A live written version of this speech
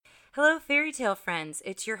Hello, fairy tale friends.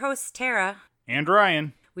 It's your host, Tara. And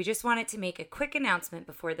Ryan. We just wanted to make a quick announcement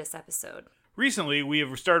before this episode. Recently, we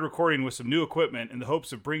have started recording with some new equipment in the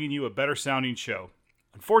hopes of bringing you a better sounding show.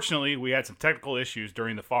 Unfortunately, we had some technical issues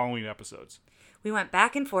during the following episodes. We went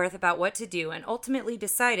back and forth about what to do and ultimately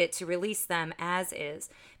decided to release them as is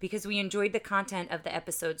because we enjoyed the content of the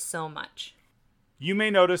episode so much. You may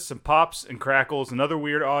notice some pops and crackles and other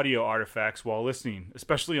weird audio artifacts while listening,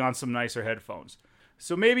 especially on some nicer headphones.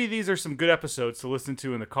 So maybe these are some good episodes to listen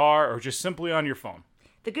to in the car or just simply on your phone.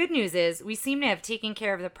 The good news is we seem to have taken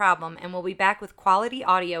care of the problem and we'll be back with quality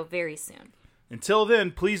audio very soon. Until then,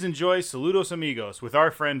 please enjoy Saludos Amigos with our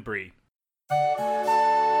friend Bree.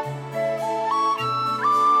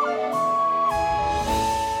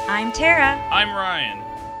 I'm Tara. I'm Ryan.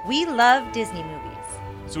 We love Disney movies.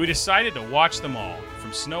 So we decided to watch them all,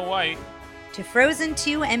 from Snow White to Frozen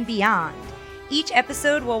 2 and beyond. Each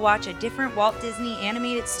episode will watch a different Walt Disney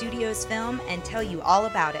Animated Studios film and tell you all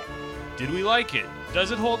about it. Did we like it?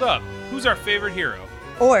 Does it hold up? Who's our favorite hero?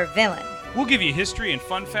 Or villain. We'll give you history and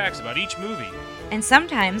fun facts about each movie. And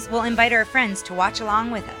sometimes we'll invite our friends to watch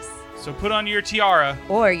along with us. So put on your tiara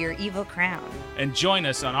or your evil crown and join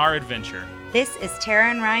us on our adventure. This is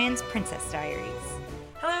Tara and Ryan's Princess Diaries.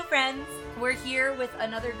 Hello, friends. We're here with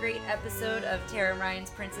another great episode of Tara and Ryan's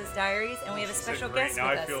Princess Diaries, and we have a special guest with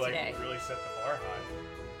us today. Now I feel like you really set the bar high.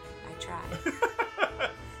 I tried.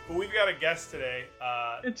 But we've got a guest today.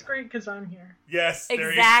 It's great because I'm here. Yes, there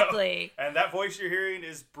exactly. You go. And that voice you're hearing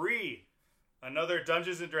is Bree, another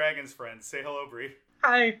Dungeons and Dragons friend. Say hello, Bree.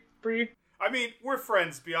 Hi, Bree. I mean, we're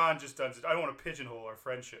friends beyond just Dungeons. I don't want to pigeonhole our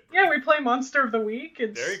friendship. Bree. Yeah, we play Monster of the Week.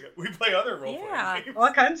 There you go. We play other role-playing games.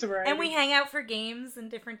 All kinds of variety. And we hang out for games and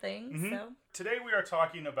different things. Mm-hmm. So today we are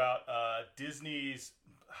talking about Disney's.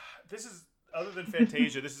 This is other than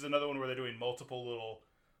Fantasia. This is another one where they're doing multiple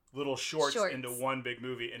little shorts into one big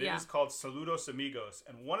movie, and it is called Saludos Amigos.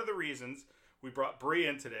 And one of the reasons we brought Bree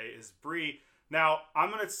in today is Bree. Now, I'm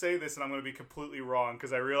going to say this, and I'm going to be completely wrong,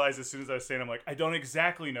 because I realized as soon as I was saying it, I'm like, I don't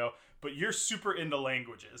exactly know, but you're super into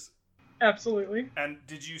languages. Absolutely. And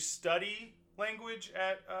did you study language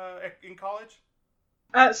in college?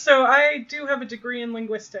 So I do have a degree in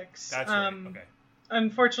linguistics. That's right, okay.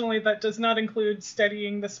 Unfortunately, that does not include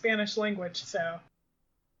studying the Spanish language, so...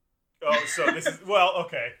 Oh, so this is... Well,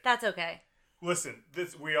 okay. That's okay. Listen,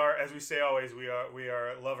 we are, as we say always, we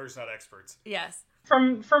are lovers, not experts. Yes.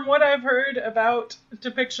 From what I've heard about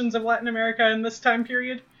depictions of Latin America in this time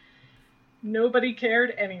period, nobody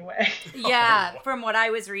cared anyway. Yeah, from what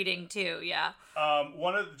I was reading too, yeah.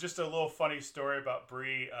 Just a little funny story about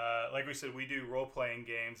Bree. Like we said, we do role-playing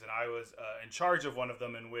games, and I was in charge of one of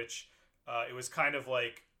them in which it was kind of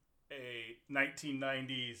like a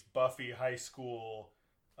 1990s Buffy high school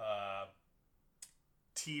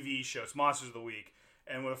TV show. It's Monsters of the Week.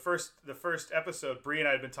 And when the first episode, Bree and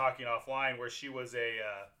I had been talking offline where she was a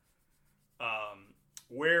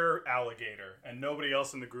were alligator and nobody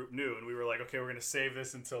else in the group knew. And we were like, okay, we're going to save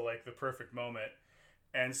this until like the perfect moment.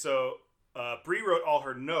 And so Bree wrote all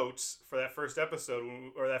her notes for that first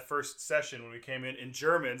episode or that first session when we came in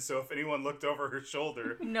German. So if anyone looked over her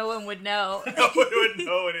shoulder, no one would know. No one would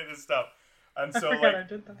know any of this stuff. And so, I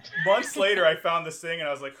did that. Months later, I found this thing, and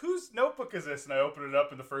I was like, whose notebook is this? And I opened it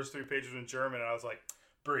up, and the first 3 pages were in German, and I was like,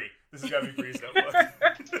 Bree, this has got to be Bree's notebook.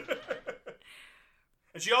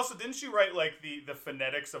 And she also, didn't she write, like, the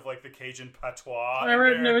phonetics of, like, the Cajun patois? I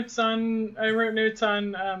wrote notes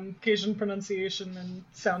on Cajun pronunciation and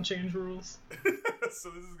sound change rules. So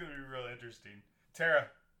this is going to be really interesting. Tara,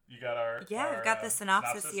 you got our... Yeah, I've got the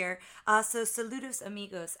synopsis here. So, Saludos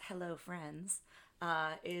Amigos, hello friends.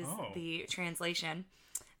 Is the translation.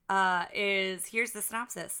 Here's the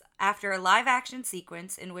synopsis. After a live-action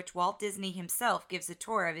sequence in which Walt Disney himself gives a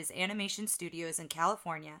tour of his animation studios in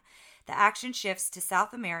California, the action shifts to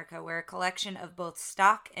South America, where a collection of both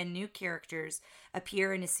stock and new characters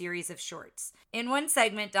appear in a series of shorts. In one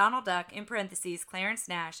segment, Donald Duck, in parentheses, Clarence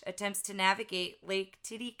Nash, attempts to navigate Lake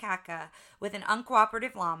Titicaca with an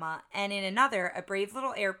uncooperative llama, and in another, a brave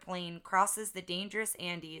little airplane crosses the dangerous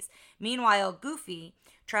Andes. Meanwhile, Goofy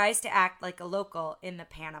tries to act like a local in the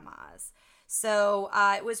Panamas. So,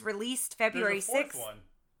 it was released February 6th. There's a fourth one.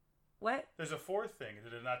 What? There's a fourth thing.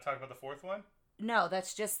 Did it not talk about the fourth one? No,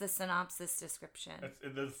 that's just the synopsis description.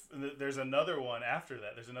 There's another one after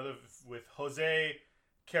that. There's another with Jose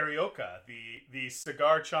Carioca, the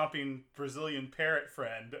cigar-chomping Brazilian parrot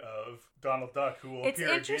friend of Donald Duck, who will appear again.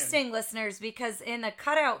 It's interesting, listeners, because in the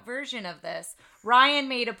cutout version of this, Ryan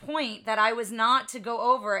made a point that I was not to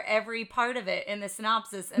go over every part of it in the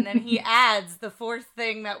synopsis, and then he adds the fourth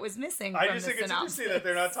thing that was missing from the synopsis. I just think it's interesting that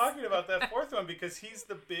they're not talking about that fourth one, because he's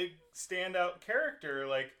the big standout character.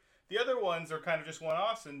 Like, The other ones are kind of just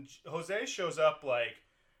one-offs, and Jose shows up like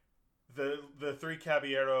the Three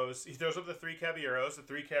Caballeros. He throws up the Three Caballeros. The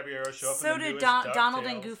Three Caballeros show up. So in the did newest Donald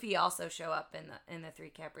and Goofy also show up in the Three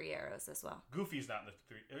Caballeros as well. Goofy's not in the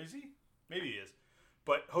three. Is he? Maybe he is.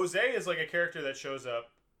 But Jose is like a character that shows up.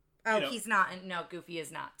 Oh, he's not. No, Goofy is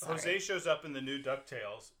not. Sorry. Jose shows up in the new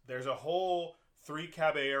DuckTales. There's a whole Three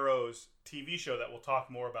Caballeros TV show that we'll talk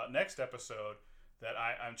more about next episode that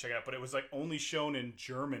I'm checking out. But it was like only shown in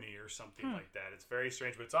Germany or something like that. It's very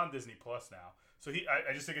strange, but it's on Disney Plus now. So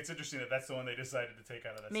I just think it's interesting that that's the one they decided to take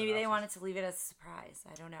out of that. Maybe synopsis. They wanted to leave it as a surprise.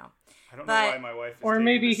 I don't know. I don't know why my wife is or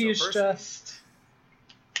maybe he's so just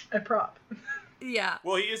a prop. Yeah.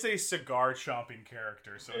 Well, he is a cigar chomping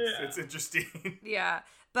character, so it's interesting. Yeah.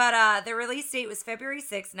 But the release date was February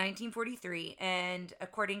 6, 1943, and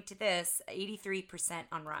according to this, 83%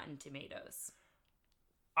 on Rotten Tomatoes.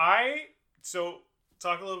 So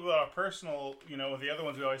talk a little bit about personal, with the other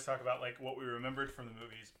ones we always talk about, like what we remembered from the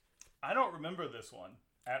movies. I don't remember this one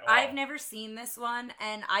at all. I've never seen this one,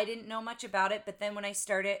 and I didn't know much about it, but then when I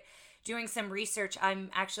started doing some research, I'm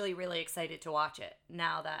actually really excited to watch it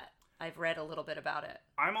now that I've read a little bit about it.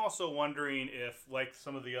 I'm also wondering if, like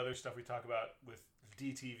some of the other stuff we talk about with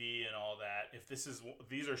DTV and all that, if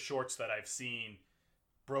these are shorts that I've seen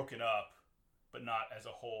broken up, but not as a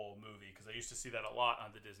whole movie, because I used to see that a lot on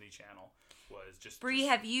the Disney Channel. Bree,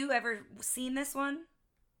 have you ever seen this one?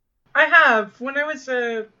 I have. When I was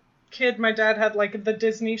a kid, my dad had like the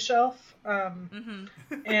Disney shelf,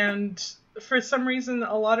 and for some reason,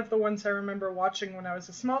 a lot of the ones I remember watching when I was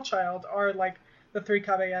a small child are like the Three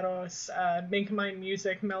Caballeros, Make Mine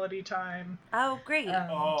Music, Melody Time. Oh, great!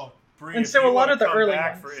 Bree, and so a lot of the early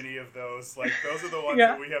back ones. For any of those, like those are the ones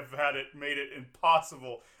that we have made it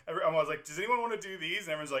impossible. I was like, does anyone want to do these? And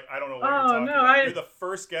everyone's like, I don't know what you're talking about. You're the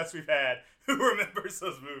first guest we've had who remembers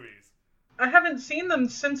those movies. I haven't seen them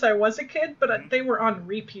since I was a kid, but they were on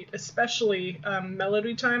repeat, especially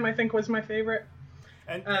Melody Time, I think, was my favorite.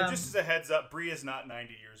 And just as a heads up, Bree is not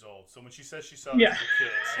 90 years old, so when she says she saw this as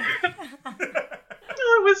a kid...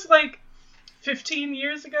 It was like 15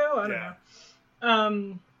 years ago, I don't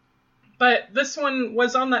know. But this one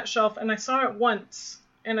was on that shelf, and I saw it once,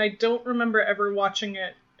 and I don't remember ever watching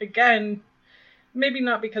it again. Maybe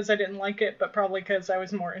not because I didn't like it, but probably because I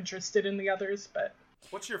was more interested in the others. But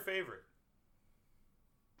what's your favorite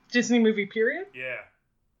Disney movie, period? Yeah.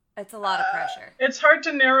 It's a lot of pressure. It's hard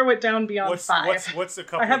to narrow it down beyond 5. What's a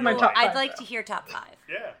couple? I have my top 5. I'd like to hear top 5.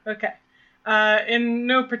 Yeah. Okay. In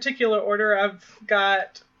no particular order, I've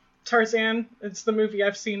got Tarzan. It's the movie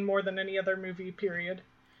I've seen more than any other movie, period.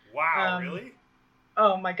 Wow, really?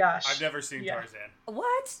 Oh my gosh. I've never seen Tarzan.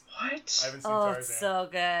 What? I haven't seen Tarzan. Oh, it's so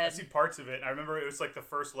good. I've seen parts of it. I remember it was like the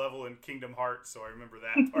first level in Kingdom Hearts, so I remember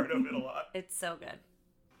that part of it a lot. It's so good.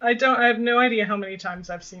 I have no idea how many times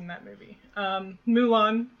I've seen that movie.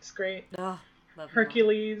 Mulan, it's great. Oh, love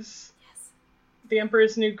Hercules. Mulan. Yes. The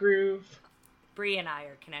Emperor's New Groove. Bree and I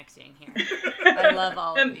are connecting here. I love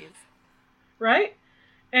all of these. Right?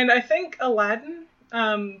 And I think Aladdin,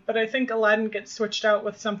 but I think Aladdin gets switched out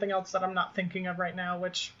with something else that I'm not thinking of right now,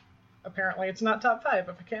 which apparently it's not top 5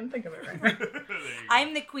 if I can't think of it right now.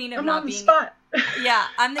 I'm the queen of I'm not on the being spot. Yeah,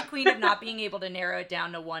 I'm the queen of not being able to narrow it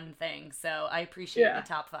down to one thing, so I appreciate the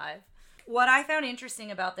top 5. What I found interesting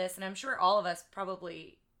about this, and I'm sure all of us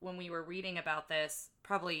probably, when we were reading about this,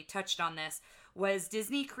 probably touched on this, was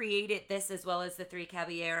Disney created this as well as the Three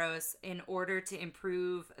Caballeros in order to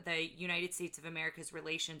improve the United States of America's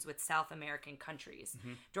relations with South American countries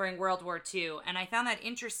during World War II. And I found that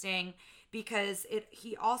interesting because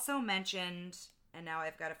he also mentioned, and now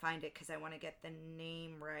I've got to find it because I want to get the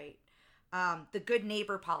name right, the good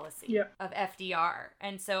neighbor policy of FDR.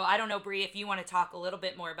 And so I don't know, Bree, if you want to talk a little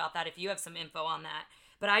bit more about that, if you have some info on that.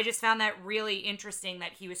 But I just found that really interesting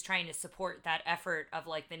that he was trying to support that effort of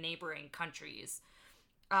like the neighboring countries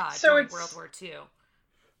during World War II.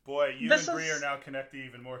 Boy, you and Bree are now connected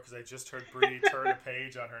even more because I just heard Bree turn a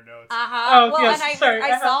page on her notes. Oh, well, yes, and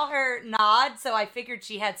I saw her nod, so I figured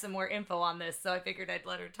she had some more info on this, so I figured I'd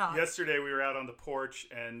let her talk. Yesterday we were out on the porch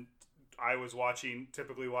and I was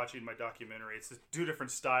typically watching my documentary. It's 2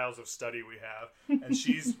 different styles of study we have. And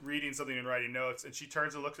she's reading something and writing notes. And she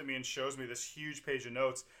turns and looks at me and shows me this huge page of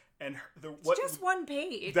notes. And it's just one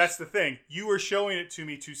page. That's the thing. You were showing it to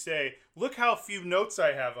me to say, look how few notes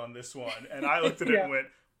I have on this one. And I looked at it and went,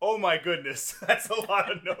 oh my goodness, that's a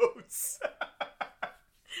lot of notes.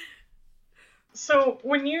 So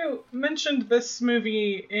when you mentioned this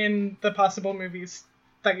movie in the possible movies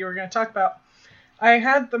that you were going to talk about, I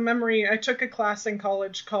had the memory, I took a class in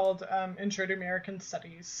college called Intro to American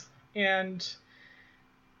Studies, and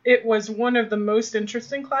it was one of the most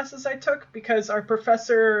interesting classes I took because our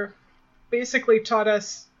professor basically taught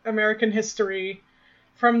us American history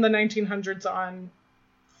from the 1900s on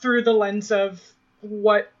through the lens of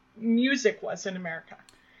what music was in America.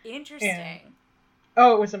 Interesting.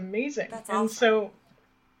 It was amazing. That's awesome. And so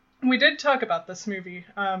we did talk about this movie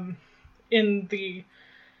in the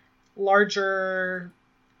larger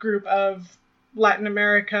group of Latin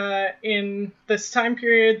America in this time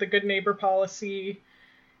period, the Good Neighbor policy.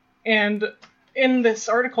 And in this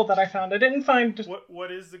article that I found, I didn't find... What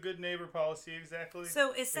is the Good Neighbor policy exactly?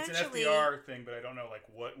 So essentially... It's an FDR thing, but I don't know, like,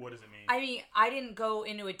 what does it mean? I mean, I didn't go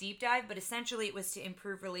into a deep dive, but essentially it was to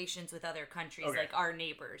improve relations with other countries, like our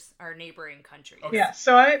neighbors, our neighboring countries. Okay. Yeah,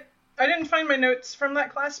 so I didn't find my notes from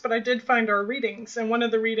that class, but I did find our readings. And one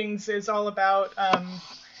of the readings is all about...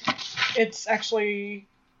 it's actually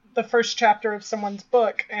the first chapter of someone's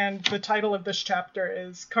book, and the title of this chapter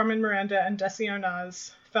is Carmen Miranda and Desi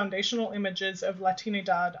Arnaz, Foundational Images of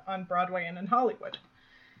Latinidad on Broadway and in Hollywood.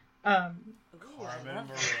 Carmen Miranda.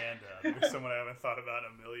 There's someone I haven't thought about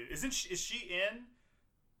in a million. Is she in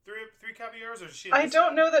Three Caballeros, or is she in I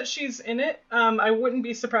don't know that she's in it. I wouldn't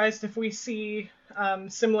be surprised if we see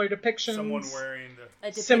similar depictions. Someone wearing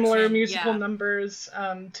similar musical numbers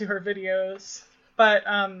to her videos. But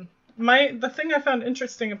the thing I found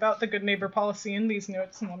interesting about the Good Neighbor policy in these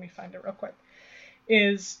notes, and let me find it real quick,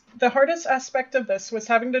 is the hardest aspect of this was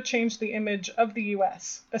having to change the image of the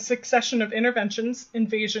U.S. A succession of interventions,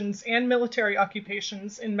 invasions, and military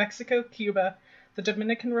occupations in Mexico, Cuba, the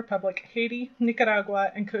Dominican Republic, Haiti,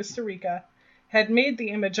 Nicaragua, and Costa Rica had made the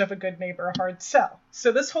image of a good neighbor a hard sell.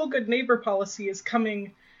 So this whole Good Neighbor policy is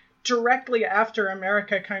coming directly after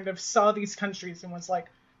America kind of saw these countries and was like,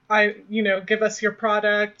 give us your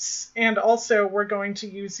products, and also we're going to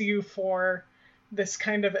use you for this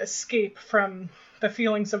kind of escape from the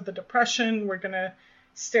feelings of the Depression. We're going to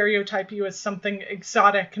stereotype you as something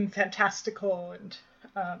exotic and fantastical. And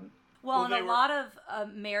a lot of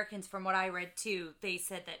Americans, from what I read too, they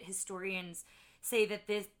said that historians say that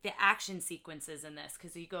the action sequences in this,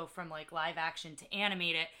 because you go from like live action to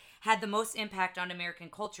animated, had the most impact on American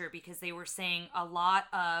culture, because they were saying a lot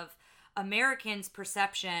of Americans'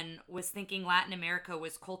 perception was thinking Latin America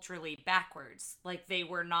was culturally backwards, like they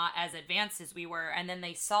were not as advanced as we were, and then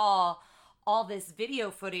they saw all this video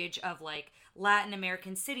footage of like Latin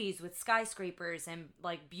American cities with skyscrapers and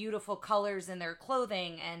like beautiful colors in their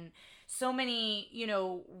clothing and so many,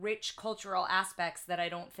 rich cultural aspects that I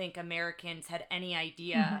don't think Americans had any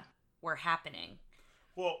idea were happening.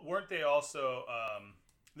 Well, weren't they also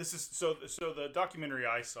this is so the documentary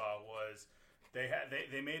I saw was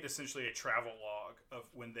they made essentially a travel log of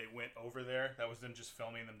when they went over there. That was them just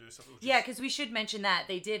filming them do stuff. Yeah, because we should mention that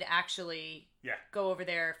they did actually go over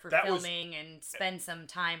there for filming and spend some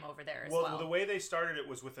time over there as well. Well, the way they started it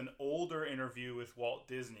was with an older interview with Walt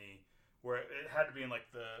Disney, where it had to be in like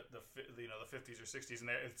the 50s or 60s, and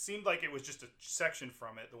it seemed like it was just a section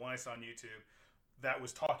from it, the one I saw on YouTube, that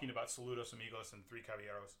was talking about Saludos Amigos and Three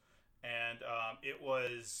Caballeros, and it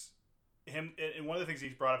was him. And one of the things he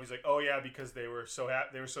brought up, he's like, "Oh yeah, because they were so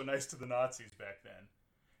nice to the Nazis back then,"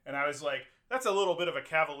 and I was like, "That's a little bit of a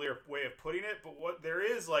cavalier way of putting it, but what there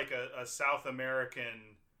is like a South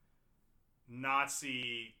American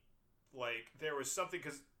Nazi, like there was something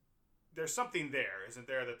because." There's something there, isn't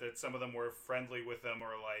there, that some of them were friendly with them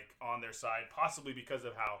or like on their side, possibly because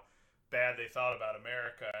of how bad they thought about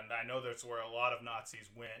America. And I know that's where a lot of Nazis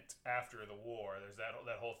went after the war. There's that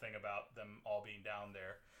whole thing about them all being down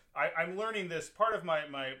there. I'm learning this. Part of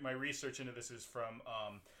my research into this is from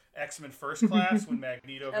X-Men First Class when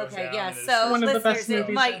Magneto goes down. Yeah, so listeners, it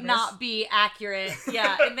might not be accurate.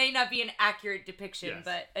 Yeah, it may not be an accurate depiction,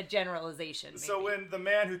 but a generalization. Maybe. So when the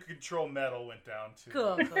man who could control metal went down too.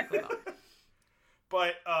 Cool.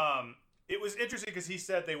 But it was interesting because he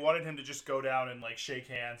said they wanted him to just go down and like shake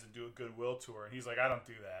hands and do a goodwill tour, and he's like, I don't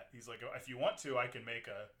do that. He's like, if you want to, I can make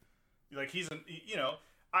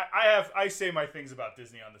I say my things about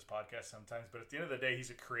Disney on this podcast sometimes, but at the end of the day, he's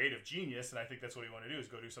a creative genius, and I think that's what he wanted to do is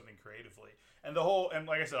go do something creatively. And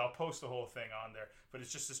like I said, I'll post the whole thing on there, but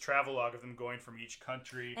it's just this travelogue of them going from each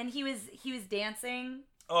country. And he was dancing.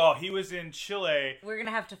 Oh, he was in Chile. We're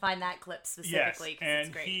gonna have to find that clip specifically because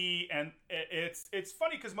it's great. It's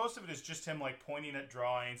funny because most of it is just him like pointing at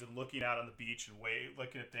drawings and looking out on the beach and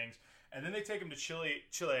looking at things, and then they take him to Chile.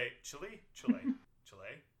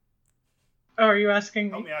 Oh, are you asking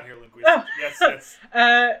me? Help me out here, linguist. Oh. Yes.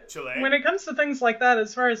 Chile. When it comes to things like that,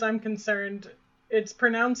 as far as I'm concerned, it's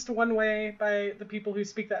pronounced one way by the people who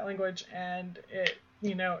speak that language, and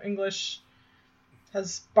English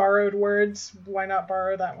has borrowed words. Why not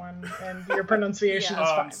borrow that one? And your pronunciation is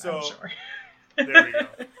fine, I'm sure. There we go.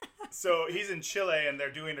 So he's in Chile, and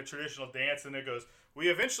they're doing a traditional dance, and it goes,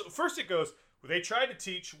 First it goes, they tried to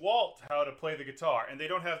teach Walt how to play the guitar, and they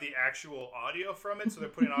don't have the actual audio from it, so they're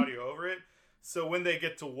putting audio over it. So when they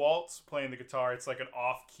get to Walt's playing the guitar, it's like an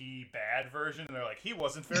off-key bad version, and they're like, he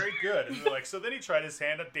wasn't very good. And they're like, so then he tried his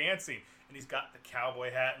hand at dancing, and he's got the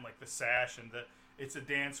cowboy hat and like the sash, and it's a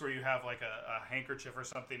dance where you have like a handkerchief or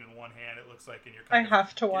something in one hand, it looks like, and you're kind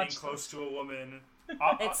of getting close to a woman.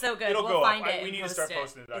 It's so good. We'll find it. We need to start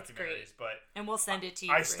posting the documentaries, and we'll send it to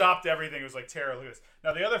you. I stopped everything. It was like Tara Lewis.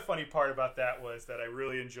 Now the other funny part about that was that I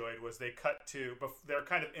really enjoyed was they cut to, but they're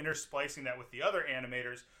kind of intersplicing that with the other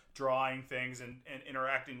animators drawing things and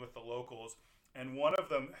interacting with the locals. And one of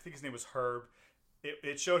them, I think his name was Herb.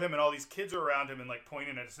 It showed him and all these kids are around him and like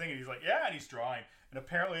pointing at his thing, and he's like, yeah, and he's drawing. And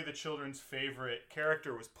apparently the children's favorite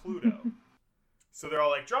character was Pluto. So they're all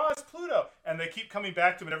like, draw us Pluto. And they keep coming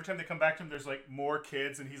back to him. And every time they come back to him, there's like more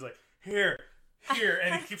kids. And he's like, here.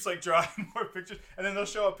 And he keeps like drawing more pictures. And then they'll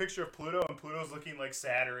show a picture of Pluto. And Pluto's looking like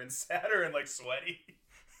sadder and like sweaty.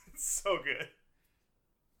 It's so good.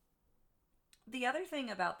 The other thing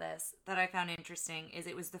about this that I found interesting is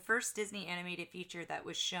it was the first Disney animated feature that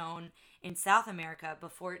was shown in South America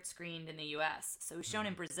before it screened in the U.S. So it was shown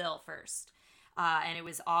in Brazil first. And it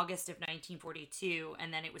was August of 1942,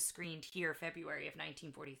 and then it was screened here February of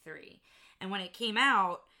 1943. And when it came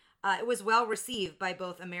out, it was well received by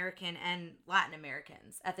both American and Latin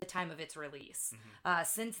Americans at the time of its release.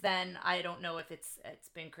 Since then, I don't know if it's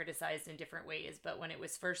been criticized in different ways, but when it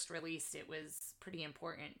was first released, it was pretty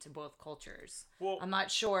important to both cultures. Well, I'm not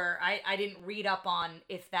sure. I didn't read up on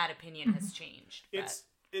if that opinion has changed.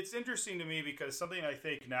 It's interesting to me because something I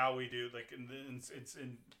think now we do, like it's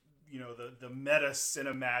in the meta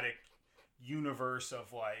cinematic universe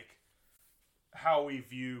of like how we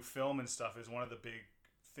view film and stuff is one of the big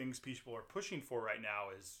things people are pushing for right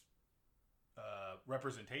now is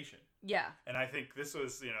representation. Yeah. And I think this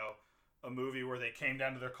was, a movie where they came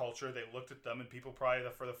down to their culture, they looked at them, and people probably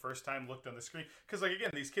for the first time looked on the screen. Because, like,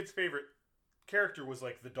 again, these kids' favorite character was,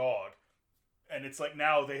 like, the dog. And it's like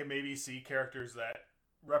now they maybe see characters that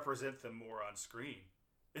represent them more on screen.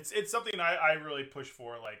 It's something I really push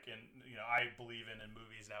for, like, I believe in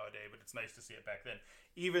movies nowadays, but it's nice to see it back then.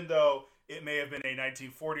 Even though it may have been a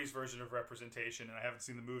 1940s version of representation, and I haven't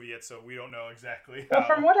seen the movie yet, so we don't know exactly how. Well,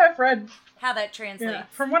 from what I've read... How that translates. Yeah,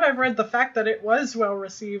 from what I've read, the fact that it was well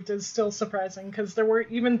received is still surprising, because there were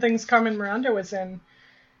even things Carmen Miranda was in.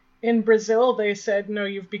 In Brazil, they said, no,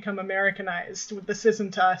 you've become Americanized. This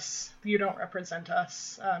isn't us. You don't represent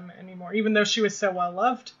us anymore, even though she was so well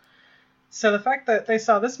loved. So the fact that they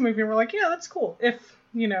saw this movie and were like, yeah, that's cool. If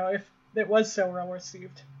it was so well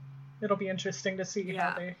received, it'll be interesting to see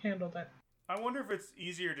how they handled it. I wonder if it's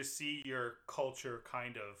easier to see your culture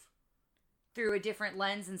kind of through a different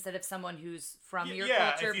lens instead of someone who's from your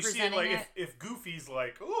culture if you presenting see it. Like, if Goofy's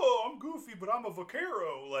like, oh, I'm Goofy, but I'm a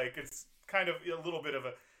vaquero. Like, it's kind of a little bit of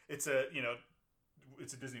a, it's a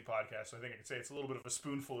Disney podcast, so I think I could say it's a little bit of a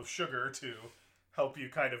spoonful of sugar to help you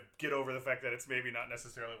kind of get over the fact that it's maybe not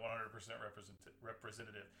necessarily 100%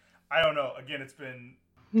 representative. I don't know. Again, it's been,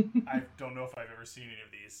 I don't know if I've ever seen any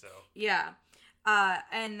of these, so. Yeah.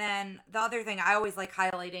 And then the other thing, I always like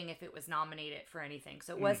highlighting if it was nominated for anything.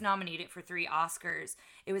 So it was nominated for 3 Oscars.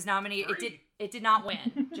 It was nominated. 3? It did not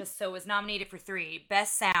win. Just so it was nominated for 3.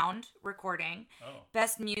 Best Sound Recording. Oh.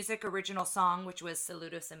 Best Music Original Song, which was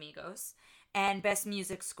Saludos Amigos. And Best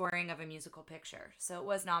Music Scoring of a Musical Picture. So it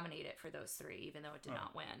was nominated for those 3, even though it did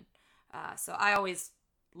not win. So I always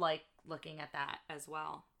like looking at that as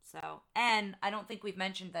well. So, and I don't think we've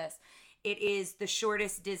mentioned this. It is the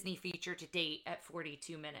shortest Disney feature to date at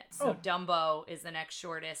 42 minutes. So Dumbo is the next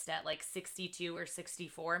shortest at like 62 or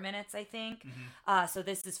 64 minutes, I think. So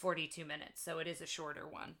this is 42 minutes. So it is a shorter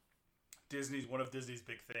one. One of Disney's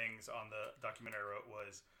big things on the documentary I wrote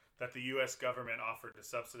was that the U.S. government offered to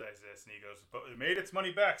subsidize this. And he goes, but it made its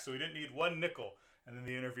money back, so we didn't need 1 nickel. And then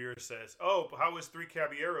the interviewer says, oh, how was 3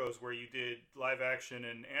 Caballeros where you did live action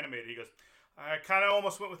and animated? He goes, I kind of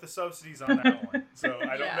almost went with the subsidies on that one. So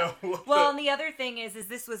I don't know. Well, and the other thing is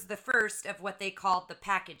this was the first of what they called the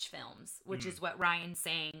package films, which is what Ryan's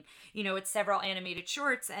saying. It's several animated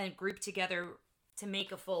shorts and grouped together to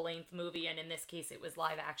make a full-length movie. And in this case, it was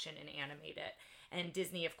live action and animated. And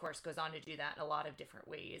Disney, of course, goes on to do that in a lot of different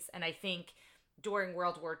ways. And I think during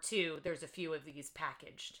World War II, there's a few of these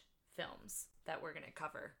packaged films that we're going to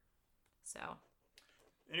cover. So,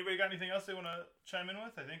 anybody got anything else they want to chime in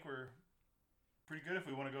with? I think we're pretty good if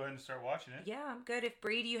we want to go ahead and start watching it. Yeah, I'm good. If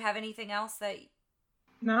Bree, do you have anything else that...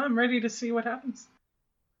 No, I'm ready to see what happens.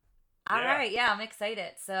 All right. Yeah, I'm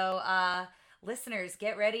excited. So, listeners,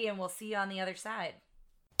 get ready and we'll see you on the other side.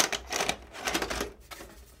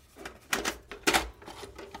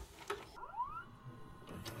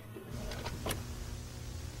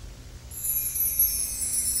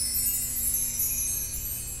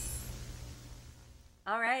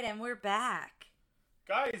 right, and we're back.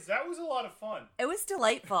 Guys, that was a lot of fun. It was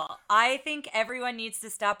delightful. I think everyone needs to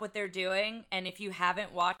stop what they're doing, and if you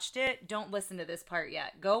haven't watched it, don't listen to this part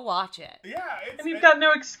yet. Go watch it. Yeah. And you've got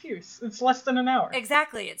no excuse. It's less than an hour.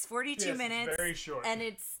 Exactly. It's 42 minutes. It's very short. And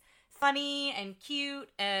it's funny and cute,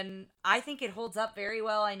 and I think it holds up very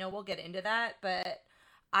well. I know we'll get into that, but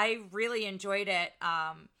I really enjoyed it.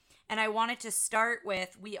 And I wanted to start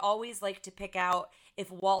with, we always like to pick out if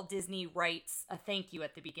Walt Disney writes a thank you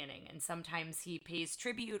at the beginning. And sometimes he pays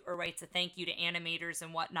tribute or writes a thank you to animators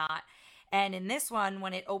and whatnot. And in this one,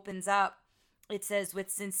 when it opens up, it says, with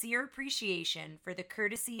sincere appreciation for the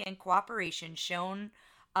courtesy and cooperation shown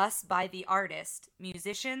us by the artist,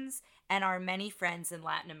 musicians, and our many friends in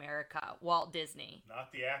Latin America, Walt Disney.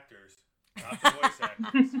 Not the actors. Not the voice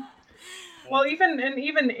actors. Well, even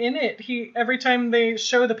in it, every time they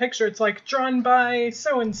show the picture, it's like drawn by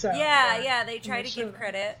so and so. Yeah, they try to give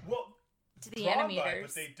credit to the animators,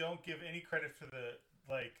 but they don't give any credit to the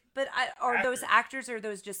But are those actors or are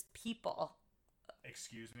those just people?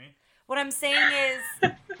 Excuse me. What I'm saying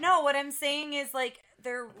is like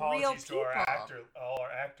they're Apologies real people. To all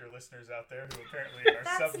our actor listeners out there who apparently are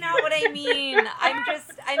That's not what I mean.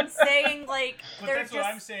 I'm saying like they're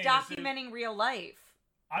just documenting real life.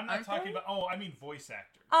 I'm not talking about. Oh, I mean voice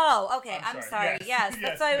actors. Oh, okay. I'm sorry. Yes,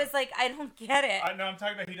 that's why I was like, I don't get it. No, I'm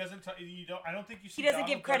talking about he doesn't. I don't think you see. He doesn't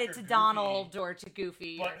give credit to Donald or to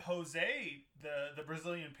Goofy. But Jose, the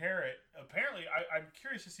Brazilian parrot, apparently, I'm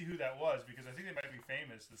curious to see who that was because I think they might be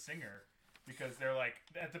famous, the singer, because they're like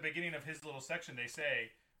at the beginning of his little section they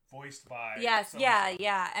say. Voiced by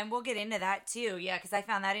and we'll get into that too, because I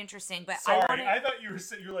found that interesting. But sorry, I thought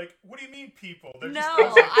you're like, what do you mean people? No,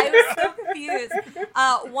 I was so confused.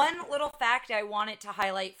 One little fact I wanted to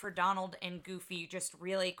highlight for Donald and Goofy, just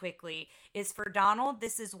really quickly, is for Donald,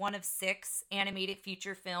 this is one of 6 animated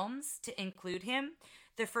feature films to include him.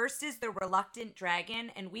 The first is The Reluctant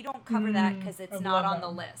Dragon, and we don't cover that because it's not on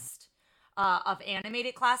the list of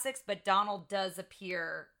animated classics, but Donald does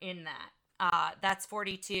appear in that. That's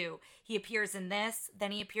 42. He appears in this,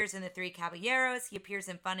 then he appears in The Three Caballeros, he appears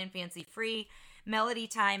in Fun and Fancy Free, Melody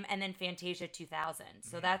Time, and then Fantasia 2000.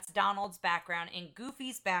 So that's Donald's background. In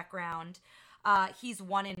Goofy's background, he's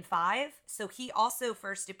 1 in 5, so he also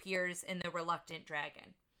first appears in The Reluctant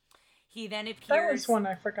Dragon. He then appears... That was one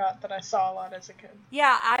I forgot that I saw a lot as a kid.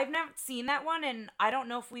 Yeah, I've never seen that one, and I don't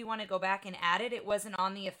know if we want to go back and add it. It wasn't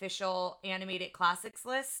on the official animated classics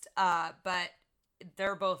list, but...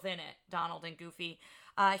 they're both in it, Donald and Goofy.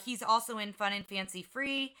 He's also in Fun and Fancy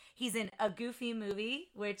Free. He's in A Goofy Movie,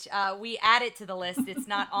 which we added to the list. It's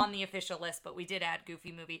not on the official list, but we did add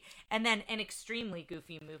Goofy Movie. And then An Extremely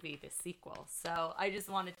Goofy Movie, the sequel. So I just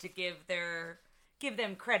wanted to give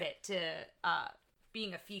them credit to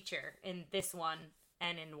being a feature in this one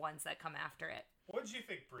and in ones that come after it. What did you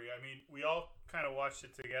think, Brie? I mean, we all kind of watched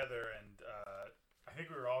it together, and I think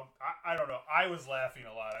we were all... I don't know. I was laughing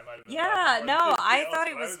a lot. I might have been I thought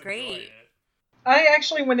it was great. I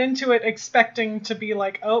actually went into it expecting to be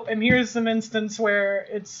like, oh, and here's an instance where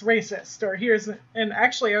it's racist, or and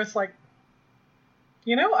actually I was like,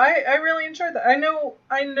 I really enjoyed that. I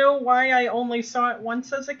know why I only saw it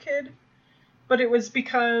once as a kid, but it was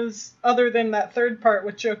because other than that third part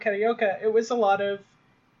with Joe Carioca, it was a lot of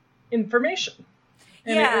information.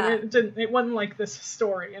 And it wasn't like this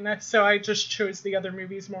story, and so I just chose the other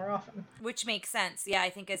movies more often. Which makes sense, I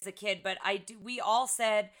think as a kid. But we all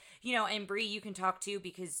said, and Brie, you can talk too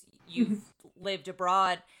because you've lived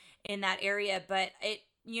abroad in that area. But it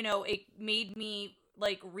made me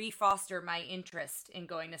like refoster my interest in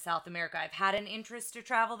going to South America. I've had an interest to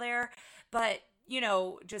travel there, but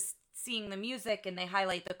just seeing the music and they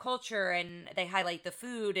highlight the culture and they highlight the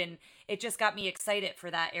food, and it just got me excited for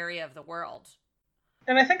that area of the world.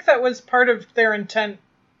 And I think that was part of their intent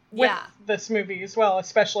with this movie as well,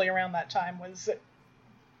 especially around that time, was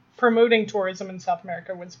promoting tourism in South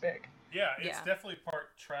America was big. Yeah, it's definitely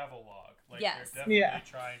part travel log. Like, they're definitely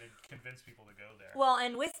trying to convince people to go there. Well,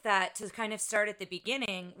 and with that, to kind of start at the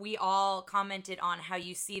beginning, we all commented on how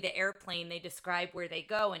you see the airplane, they describe where they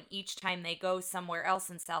go, and each time they go somewhere else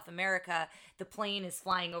in South America, the plane is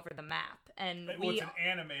flying over the map. And it's an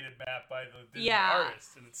animated map by the Disney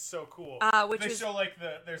artist, and it's so cool. They show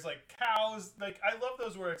there's like cows. Like, I love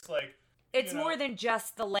those where it's like it's more than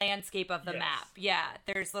just the landscape of the map. Yeah,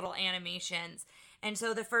 there's little animations, and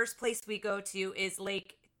so the first place we go to is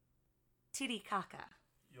Lake Titicaca.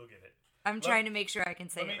 You'll get it. I'm trying to make sure I can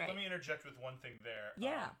say it right. Let me interject with one thing there.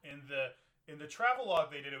 Yeah. In the travel log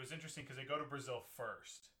they did, it was interesting because they go to Brazil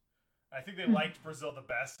first. I think they liked Brazil the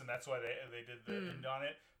best, and that's why they did the end on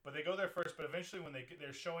it. But they go there first. But eventually, when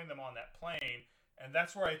they're showing them on that plane, And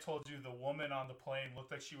that's where I told you the woman on the plane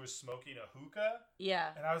looked like she was smoking a hookah. Yeah.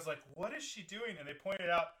 And I was like, what is she doing? And they pointed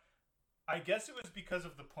out, I guess it was because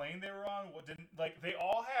of the plane they were on. They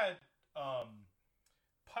all had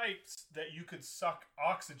pipes that you could suck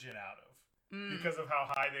oxygen out of because of how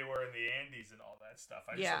high they were in the Andes and all that stuff.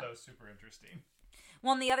 I just thought that was super interesting.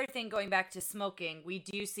 Well, and the other thing, going back to smoking, we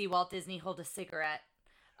do see Walt Disney hold a cigarette.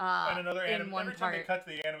 And another every time they cut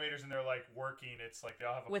to the animators and they're like working, it's like they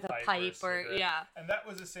all have a pipe or yeah. And that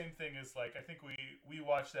was the same thing as like I think we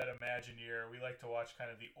watched that Imagineer. We like to watch kind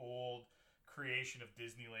of the old creation of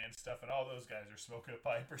Disneyland stuff, and all those guys are smoking a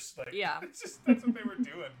pipe or like it's that's what they were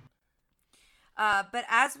doing. But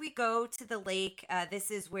as we go to the lake, this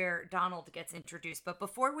is where Donald gets introduced. But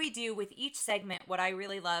before we do, with each segment, what I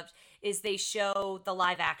really loved is they show the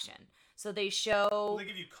live action. So they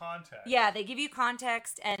give you context. Yeah, they give you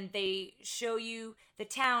context, and they show you the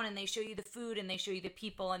town, and they show you the food, and they show you the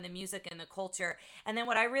people, and the music, and the culture. And then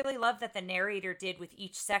what I really love that the narrator did with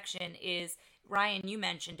each section is, Ryan, you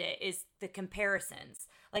mentioned it, is the comparisons.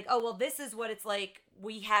 Like, oh, well, this is what it's like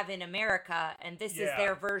we have in America, and this is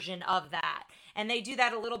their version of that. And they do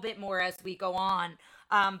that a little bit more as we go on.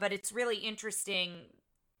 But it's really interesting,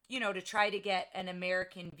 to try to get an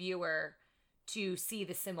American viewer to see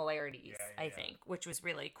the similarities, I think, which was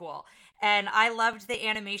really cool. And I loved the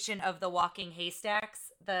animation of the walking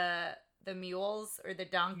haystacks, the mules or the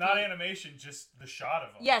donkey. Not animation, just the shot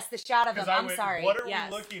of them. Yes, the shot of them. I'm sorry. What are we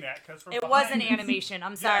looking at? Because it wasn't animation.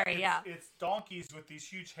 I'm sorry. It's donkeys with these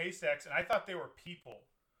huge haystacks, and I thought they were people.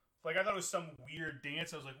 Like I thought it was some weird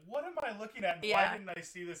dance. I was like, "What am I looking at? And why didn't I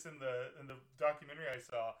see this in the documentary I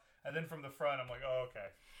saw?" And then from the front, I'm like, "Oh, okay."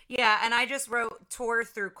 Yeah, and I just wrote tour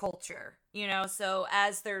through culture, so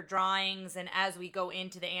as their drawings and as we go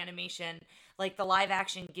into the animation, like the live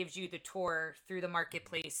action gives you the tour through the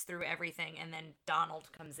marketplace, through everything, and then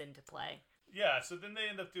Donald comes into play. Yeah, so then they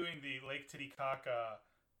end up doing the Lake Titicaca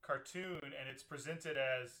cartoon, and it's presented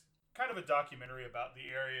as kind of a documentary about the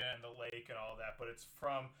area and the lake and all that, but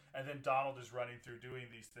and then Donald is running through doing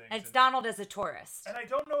these things. It's Donald as a tourist. And I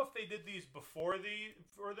don't know if they did these for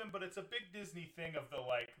them, but it's a big Disney thing of the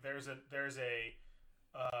like, there's a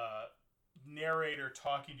narrator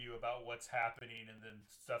talking to you about what's happening, and then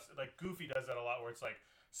stuff like Goofy does that a lot, where it's like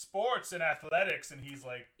sports and athletics, and he's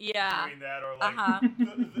like doing that, or like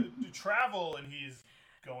the travel, and he's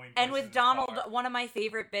going. And with Donald, one of my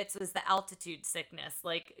favorite bits was the altitude sickness,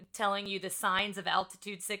 like telling you the signs of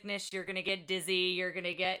altitude sickness. You're gonna get dizzy. You're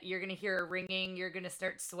gonna hear a ringing. You're gonna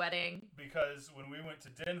start sweating. Because when we went to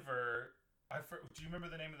Denver, do you remember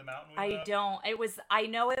the name of the mountain? I don't. I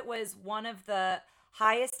know it was one of the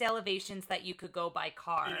highest elevations that you could go by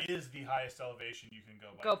car. It is the highest elevation you can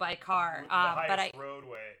go by car. The highest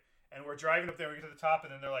roadway. And we're driving up there, we get to the top,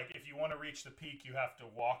 and then they're like, if you want to reach the peak, you have to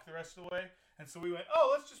walk the rest of the way. And so we went,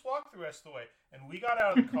 let's just walk the rest of the way. And we got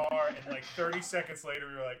out of the car, and like 30 seconds later,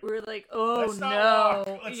 we were like, oh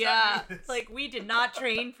no. Yeah. Like, we did not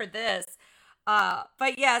train for this.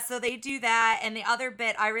 But yeah, so they do that. And the other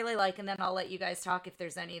bit I really like, and then I'll let you guys talk if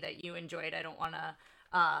there's any that you enjoyed. I don't want to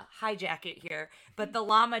hijack it here. But the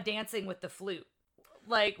llama dancing with the flute.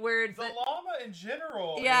 Like, where the llama in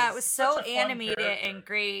general. Yeah, it was so animated and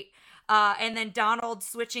great. And then Donald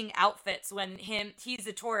switching outfits when he's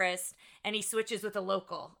a tourist and he switches with a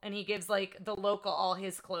local, and he gives like the local all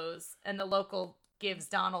his clothes, and the local gives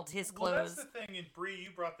Donald his clothes. Well, that's the thing. And Bree, you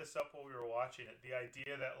brought this up while we were watching it. The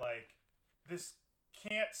idea that like this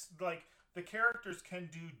can't, like, the characters can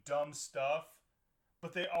do dumb stuff,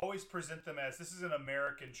 but they always present them as this is an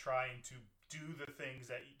American trying to do the things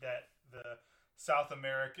that the South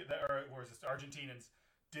American, or where is this, Argentinians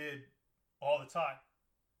did all the time.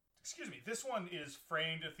 Excuse me. This one is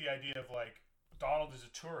framed with the idea of like Donald is a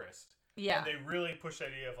tourist. Yeah. And they really push the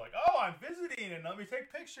idea of like, oh, I'm visiting, and let me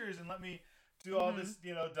take pictures, and let me do all this,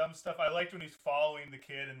 dumb stuff. I liked when he's following the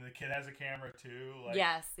kid, and the kid has a camera too. Like,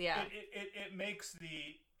 yes, yeah. It makes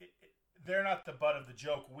they're not the butt of the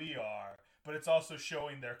joke, we are. But it's also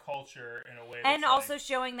showing their culture in a way that's, and also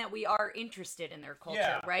showing that we are interested in their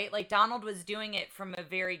culture, right? Like, Donald was doing it from a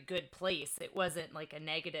very good place. It wasn't like a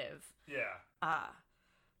negative. Yeah.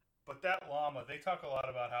 But that llama, they talk a lot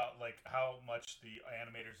about how much the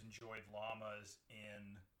animators enjoyed llamas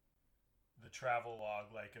in the travel log,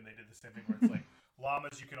 and they did the same thing where it's like,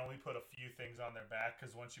 llamas, you can only put a few things on their back,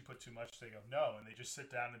 because once you put too much, they go no, and they just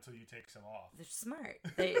sit down until you take some off. They're smart.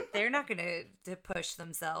 They're not going to push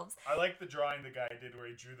themselves. I like the drawing the guy did where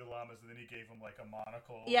he drew the llamas and then he gave them like a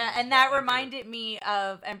monocle. Yeah, and that reminded me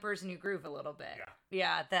of Emperor's New Groove a little bit.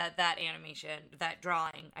 Yeah, that animation, that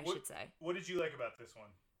drawing, I should say. What did you like about this one?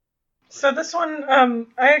 So this one,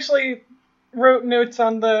 I actually wrote notes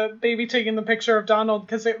on the baby taking the picture of Donald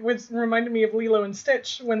because it reminded me of Lilo and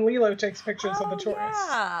Stitch when Lilo takes pictures of the tourists.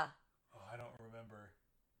 Yeah. Oh, I don't remember.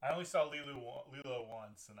 I only saw Lilo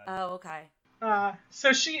once. Okay.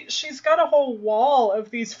 So she's got a whole wall of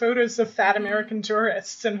these photos of fat American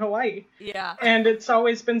tourists in Hawaii. Yeah. And it's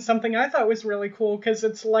always been something I thought was really cool because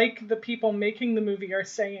it's like the people making the movie are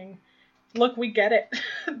saying, look, we get it.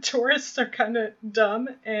 Tourists are kind of dumb,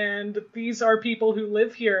 and these are people who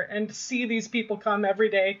live here, and see these people come every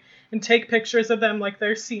day and take pictures of them like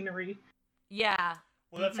they're scenery. Yeah.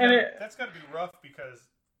 Well, that's got to be rough because,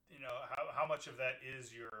 you know, how much of that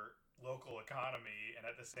is your local economy, and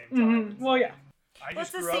at the same time, well, yeah. I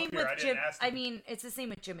just grew up here. I didn't ask them. I mean, it's the same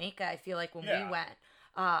with Jamaica. I feel like when we went.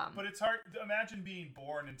 But it's hard to imagine being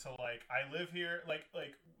born into, like, I live here, like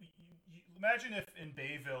imagine if in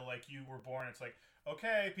Bayville, like, you were born, it's like,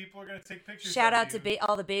 okay, people are going to take pictures Shout out you. to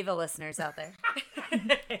all the Bayville listeners out there. But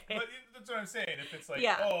that's what I'm saying. If it's like,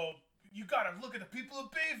 oh, you got to look at the people of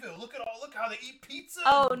Bayville. Look how they eat pizza.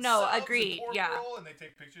 Oh, no, agreed. And pork roll, and they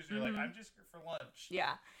take pictures. You're like, I'm just here for lunch.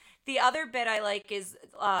 Yeah. The other bit I like is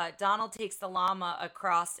Donald takes the llama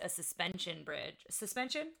across a suspension bridge.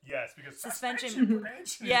 Suspension? Yes, because suspension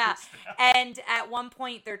bridge. Yeah, and at one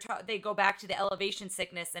point they go back to the elevation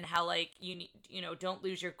sickness and how, like, you don't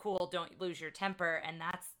lose your cool, don't lose your temper, and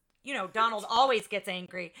that's, you know, Donald always gets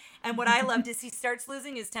angry. And what I loved is he starts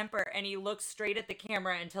losing his temper and he looks straight at the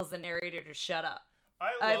camera and tells the narrator to shut up.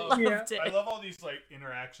 I loved it. I love all these, like,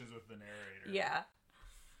 interactions with the narrator. Yeah.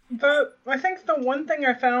 I think the one thing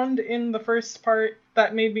I found in the first part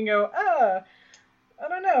that made me go, I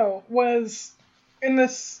don't know, was in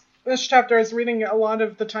this chapter I was reading, a lot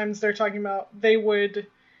of the times they're talking about they would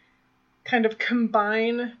kind of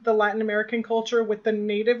combine the Latin American culture with the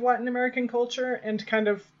native Latin American culture and kind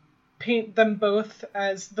of paint them both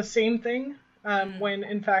as the same thing, when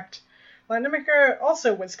in fact Latin America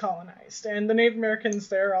also was colonized, and the Native Americans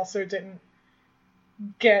there also didn't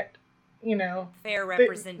get, you know, fair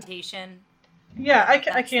representation.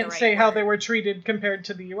 I can't say how they were treated compared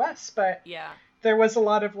to the US, but there was a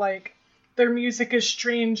lot of, like, their music is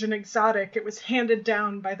strange and exotic. It was handed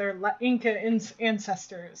down by their Inca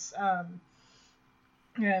ancestors.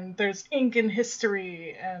 And there's Incan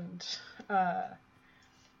history, and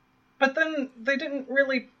but then they didn't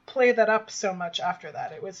really play that up so much after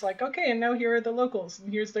that. It was like, okay, and now here are the locals,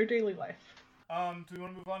 and here's their daily life. Do we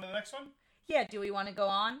want to move on to the next one? Yeah, do we want to go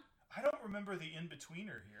on? I don't remember the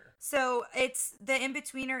in-betweener here. So it's the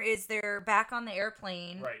in-betweener is they're back on the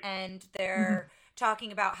airplane, right, and they're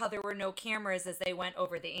talking about how there were no cameras as they went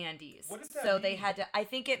over the Andes. What does that mean? So they had to, I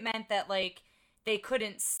think it meant that, like, they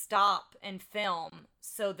couldn't stop and film.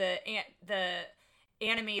 So the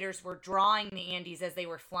animators were drawing the Andes as they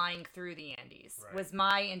were flying through the Andes, right, was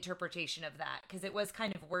my interpretation of that, because it was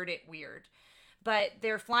kind of worded weird. But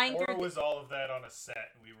they're flying through. Or was all of that on a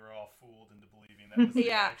set and we were all fooled into believing that was the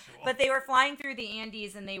actual? But they were flying through the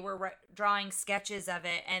Andes and they were drawing sketches of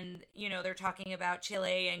it. And, you know, they're talking about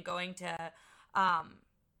Chile and going to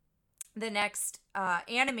the next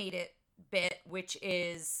animated bit, which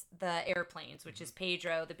is the airplanes, which is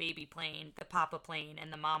Pedro, the baby plane, the papa plane,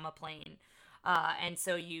 and the mama plane. And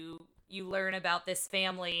so you learn about this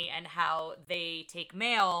family and how they take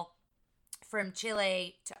mail from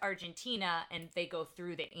Chile to Argentina, and they go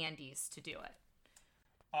through the Andes to do it.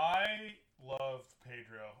 I loved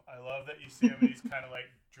Pedro. I love that you see him and he's kind of like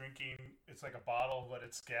drinking, it's like a bottle, but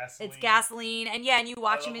it's gasoline. It's gasoline, and and you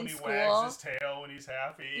watch him in school. He wags his tail when he's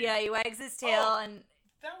happy. Yeah, he wags his tail, and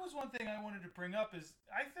that was one thing I wanted to bring up is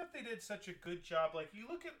I thought they did such a good job. Like, you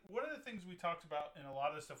look at one of the things we talked about in a lot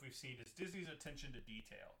of the stuff we've seen is Disney's attention to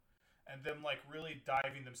detail, and them, like, really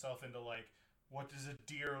diving themselves into, like, what does a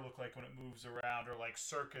deer look like when it moves around, or like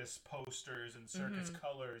circus posters and circus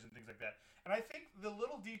colors and things like that. And I think the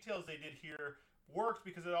little details they did here worked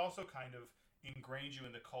because it also kind of ingrained you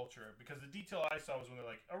in the culture. Because the detail I saw was when they're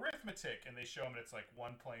like arithmetic, and they show them and it's like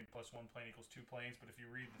 1 plane plus 1 plane equals 2 planes. But if you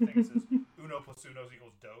read the thing, it says uno plus uno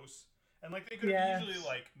equals dos. And like they could have easily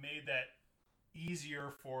like made that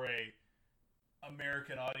easier for a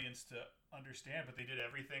American audience to understand, but they did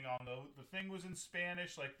everything on the thing was in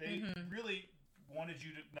Spanish. Like they really wanted you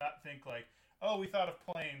to not think like, oh, we thought of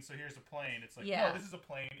planes, so here's a plane. It's like, no, this is a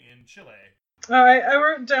plane in Chile. I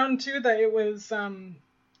wrote down too that it was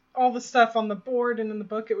all the stuff on the board and in the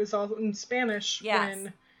book, it was all in Spanish. Yes.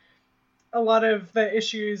 When a lot of the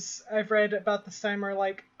issues I've read about this time are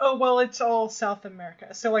like, oh, well, it's all South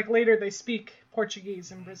America. So like later they speak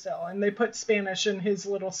Portuguese in Brazil, and they put Spanish in his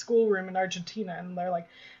little schoolroom in Argentina, and they're like,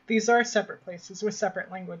 these are separate places with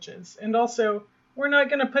separate languages. And also we're not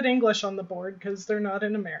going to put English on the board because they're not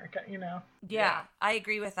in America, Yeah, I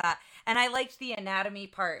agree with that. And I liked the anatomy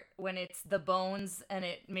part when it's the bones and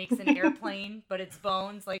it makes an airplane, but it's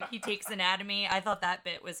bones. Like, he takes anatomy. I thought that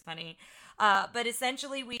bit was funny. But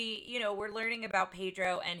essentially, we're learning about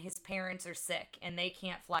Pedro, and his parents are sick and they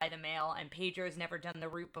can't fly the mail, and Pedro's never done the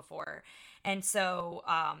route before. And so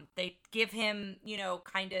they give him,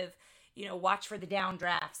 kind of, watch for the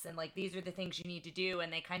downdrafts, and like, these are the things you need to do.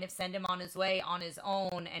 And they kind of send him on his way on his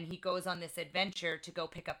own, and he goes on this adventure to go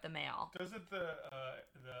pick up the mail. Doesn't the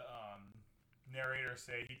narrator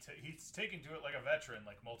say he's taken to it like a veteran,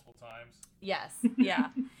 like multiple times? Yes, yeah.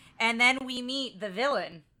 And then we meet the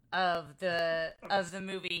villain of the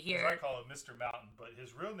movie here. I call him Mr. Mountain, but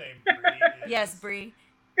his real name, Bree, is... Yes, Bree.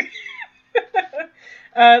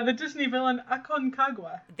 The Disney villain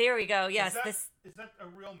Aconcagua. There we go. Yes, is that a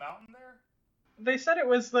real mountain there? They said it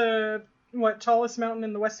was the tallest mountain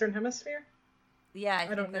in the Western Hemisphere. Yeah,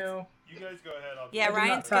 I don't know. You guys go ahead. Yeah,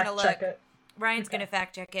 Ryan's gonna look. Ryan's gonna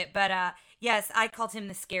fact check it, but yes, I called him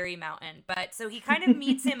the Scary Mountain. But so he kind of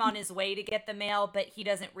meets him on his way to get the mail, but he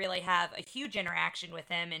doesn't really have a huge interaction with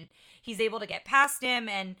him, and he's able to get past him,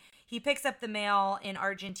 and he picks up the mail in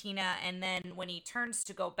Argentina, and then when he turns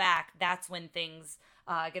to go back, that's when things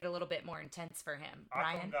get a little bit more intense for him.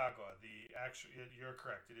 Ryan? Aconcagua, you're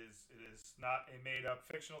correct. It is not a made-up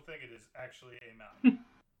fictional thing. It is actually a mountain.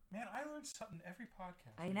 Man, I learned something every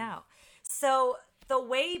podcast. I know. So the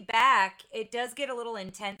way back, it does get a little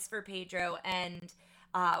intense for Pedro, and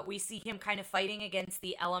we see him kind of fighting against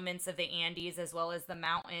the elements of the Andes as well as the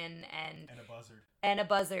mountain and a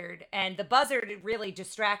buzzard. And the buzzard really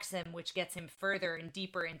distracts him, which gets him further and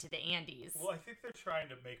deeper into the Andes. Well, I think they're trying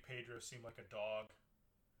to make Pedro seem like a dog.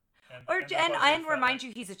 And remind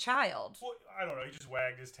you he's a child. Well, I don't know. He just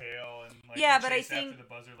wagged his tail and but I think after the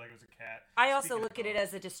buzzard like it was a cat. I also look at it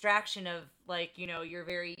as a distraction of you're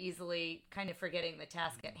very easily kind of forgetting the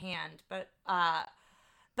task at hand. But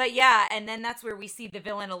yeah, and then that's where we see the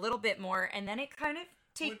villain a little bit more, and then it kind of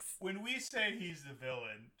takes. When we say he's the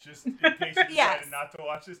villain, just in case you decided not to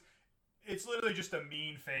watch this. It's literally just a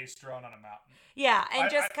mean face drawn on a mountain. Yeah,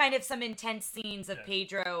 and kind of some intense scenes of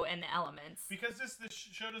Pedro and the elements. Because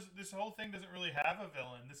this whole thing doesn't really have a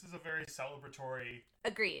villain. This is a very celebratory.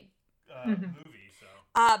 Agreed. Movie. So.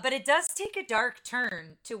 But it does take a dark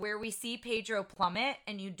turn to where we see Pedro plummet,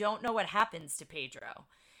 and you don't know what happens to Pedro.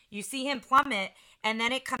 You see him plummet, and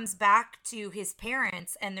then it comes back to his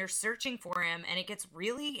parents, and they're searching for him, and it gets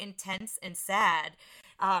really intense and sad.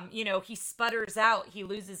 He sputters out, he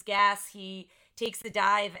loses gas, he takes the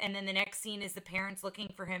dive, and then the next scene is the parents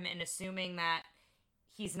looking for him and assuming that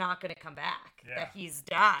he's not going to come back, that he's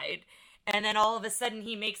died. And then all of a sudden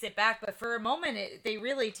he makes it back, but for a moment they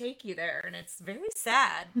really take you there, and it's very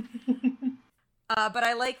sad. But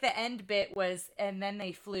I like the end bit was, and then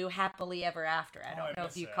they flew happily ever after. I don't know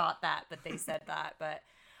if you caught that, but they said that.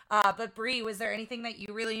 But Bree, was there anything that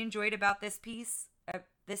you really enjoyed about this piece,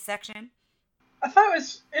 this section? I thought it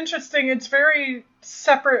was interesting. It's very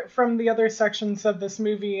separate from the other sections of this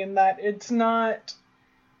movie in that it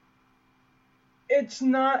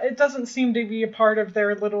doesn't seem to be a part of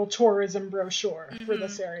their little tourism brochure for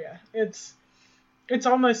this area. It's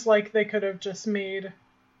almost like they could have just made,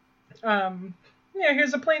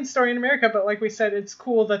 here's a plain story in America, but like we said, it's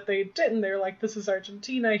cool that they didn't. They're like, this is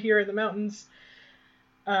Argentina, here are the mountains.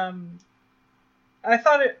 I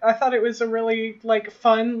thought it was a really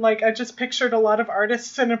fun. I just pictured a lot of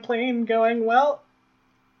artists in a plane going, well,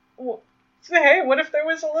 hey, what if there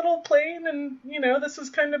was a little plane and this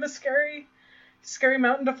is kind of a scary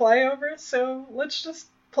mountain to fly over, so let's just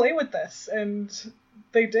play with this. And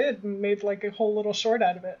they did, and made a whole little short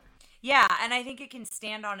out of it. Yeah, and I think it can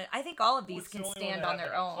stand on it. I think all of these can stand on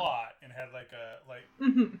their own. Plot and had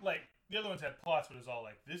the other ones had plots, but it was all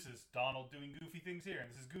this is Donald doing goofy things here,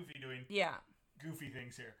 and this is Goofy doing goofy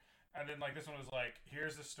things here, and then this one was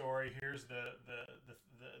here's the story, here's the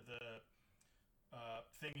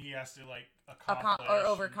thing he has to accomplish or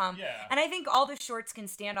overcome. And I think all the shorts can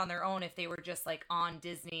stand on their own if they were just on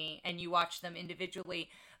Disney and you watch them individually.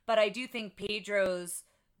 But I do think Pedro's,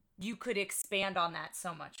 you could expand on that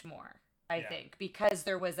so much more. I think, because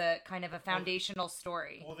there was a kind of a foundational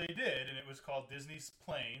story. Well, they did, and it was called Disney's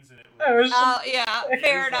Planes, and it was...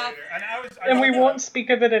 fair enough. And we won't speak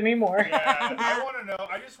of it anymore. Yeah,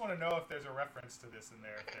 I just want to know if there's a reference to this in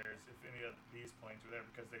there, if any of these planes were there,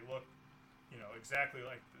 because they look, exactly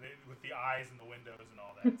with the eyes and the windows and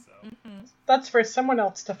all that, so... That's for someone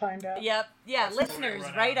else to find out. Yep. Yeah, listeners,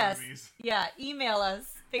 write us. Yeah, email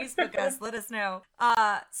us. Facebook us, let us know.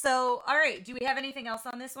 So, all right, do we have anything else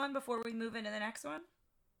on this one before we move into the next one?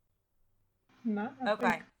 No.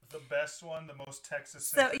 Okay. The best one, the most Texas.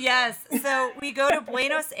 So yes, so we go to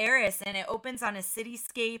Buenos Aires, and it opens on a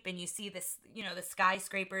cityscape, and you see this, the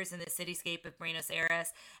skyscrapers in the cityscape of Buenos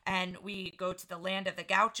Aires, and we go to the land of the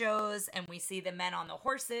gauchos, and we see the men on the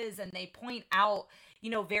horses, and they point out,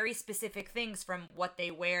 very specific things from what they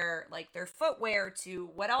wear, like their footwear, to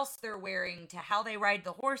what else they're wearing, to how they ride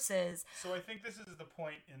the horses. So I think this is the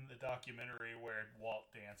point in the documentary where Walt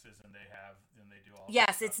dances and they do all.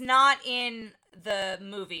 Yes, it's not in the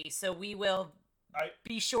movie, so we will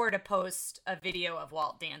be sure to post a video of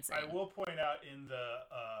Walt dancing. I will point out in the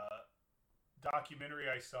documentary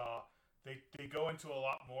I saw, they go into a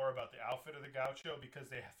lot more about the outfit of the gaucho, because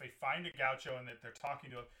they find a gaucho and that they're talking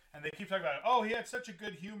to him, and they keep talking about, oh, he had such a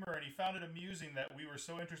good humor and he found it amusing that we were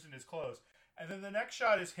so interested in his clothes. And then the next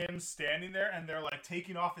shot is him standing there, and they're like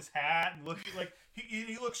taking off his hat and looking like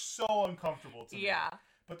he looks so uncomfortable to me. Yeah.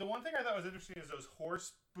 But the one thing I thought was interesting is those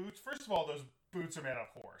horse boots. First of all, those boots are made out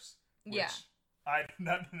of horse. Which I did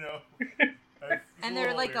not know. And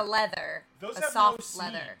they're like weird. A leather. Those a have soft no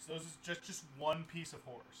leather. Those is just one piece of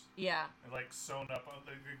horse. Yeah. They're like sewn up.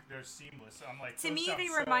 They're seamless. I'm like, to me, they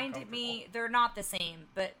reminded me. They're not the same,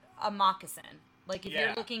 but a moccasin. Like, if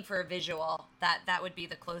you're looking for a visual, that would be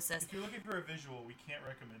the closest. If you're looking for a visual, we can't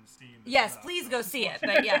recommend Steam. Yes, please go see it.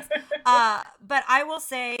 But yes. But I will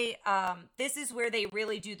say, this is where they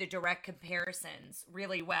really do the direct comparisons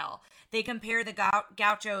really well. They compare the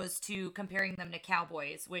gauchos to comparing them to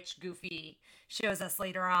cowboys, which Goofy shows us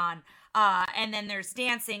later on. And then there's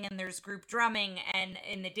dancing and there's group drumming. And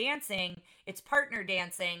in the dancing, it's partner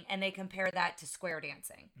dancing. And they compare that to square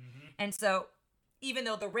dancing. Mm-hmm. And so, even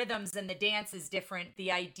though the rhythms and the dance is different,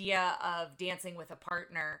 the idea of dancing with a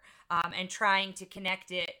partner and trying to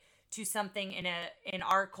connect it to something in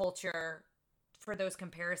our culture for those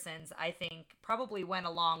comparisons, I think probably went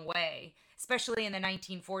a long way, especially in the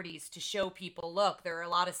 1940s, to show people, look, there are a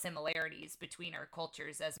lot of similarities between our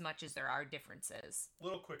cultures as much as there are differences.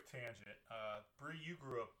 Little quick tangent. Brie, you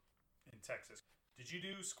grew up in Texas. Did you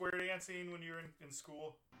do square dancing when you were in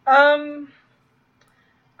school? I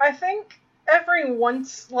think every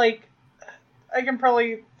once, like, I can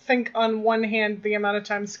probably think on one hand the amount of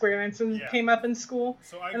times square dancing came up in school.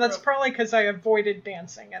 And that's probably because I avoided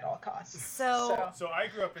dancing at all costs. So I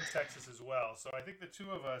grew up in Texas as well. So I think the two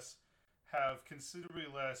of us have considerably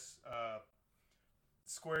less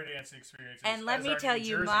square dancing experiences. And let me tell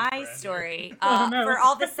you my story. For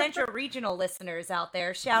all the Central Regional listeners out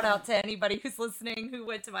there, shout out to anybody who's listening who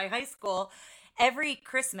went to my high school. Every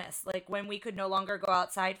Christmas, like when we could no longer go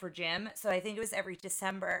outside for gym, so I think it was every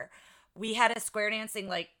December, we had a square dancing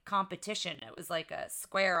like competition. It was like a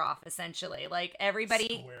square off, essentially. Like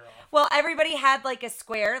everybody had like a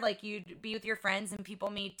square, like you'd be with your friends and people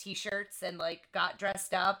made t-shirts and like got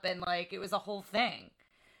dressed up and like it was a whole thing.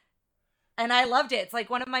 And I loved it. It's like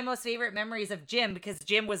one of my most favorite memories of gym, because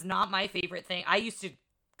gym was not my favorite thing. I used to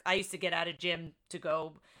get out of gym to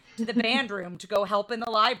go to the band room, to go help in the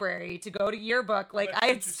library, to go to yearbook. Like, I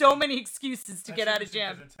had so many excuses to get out of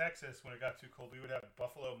gym. Because in Texas, when it got too cold, we would have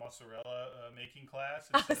buffalo mozzarella making class.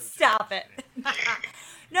 Stop it.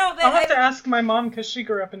 No, but I'll have to ask my mom, because she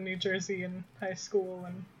grew up in New Jersey in high school.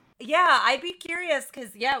 And yeah, I'd be curious, because,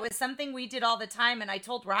 it was something we did all the time, and I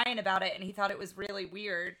told Ryan about it, and he thought it was really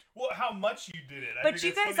weird. Well, how much you did it. But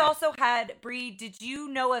you guys also had, Bree, did you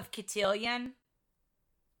know of cotillion?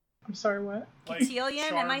 I'm sorry, what?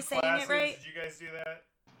 Cotillion, am I saying it right? Did you guys do that?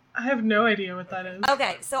 I have no idea what that is.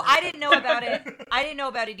 Okay, so I didn't know about it. I didn't know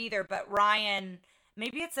about it either, but Ryan,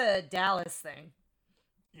 maybe it's a Dallas thing.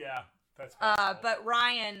 Yeah, that's possible. But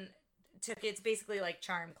Ryan it's basically like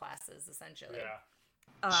charm classes, essentially. Yeah.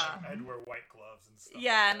 I had to wear white gloves and stuff.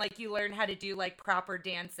 Yeah, and like you learn how to do like proper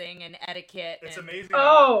dancing and etiquette. It's amazing.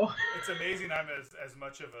 It's amazing I'm as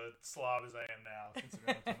much of a slob as I am now,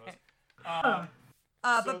 considering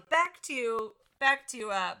but back to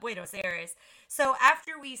Buenos Aires. So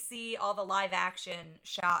after we see all the live action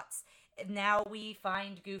shots, now we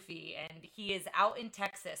find Goofy, and he is out in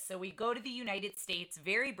Texas. So we go to the United States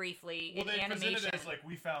very briefly in animation. Well, they presented it as like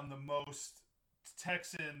we found the most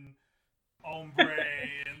Texan hombre,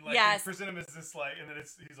 and like they present him as this like, and then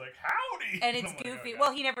he's like, howdy, and it's Goofy. Like,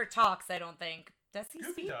 well, he never talks, I don't think. Does he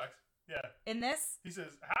Goofy speak? Talks. Yeah. In this? He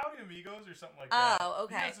says, howdy, amigos, or something like that. Oh,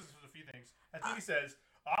 okay. He does this with a few things. I think he says,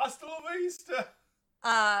 hasta la vista.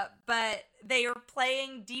 But they are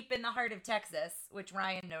playing deep in the heart of Texas, which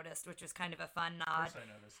Ryan noticed, which was kind of a fun nod. Of course I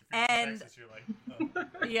noticed. If you're in Texas, you're like,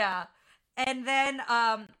 oh. Yeah. And then,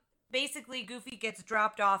 basically Goofy gets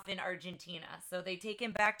dropped off in Argentina. So they take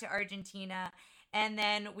him back to Argentina, and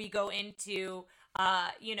then we go into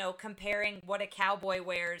comparing what a cowboy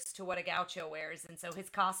wears to what a gaucho wears, and so his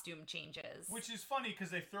costume changes. Which is funny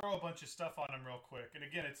because they throw a bunch of stuff on him real quick, and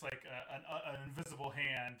again, it's like an invisible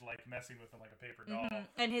hand like messing with him like a paper doll. Mm-hmm.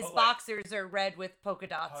 And his boxers are red with polka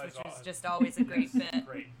dots, which is just always a great fit.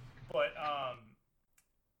 Great, but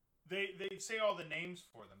They say all the names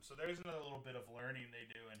for them, so there's another little bit of learning they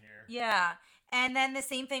do in here. Yeah, and then the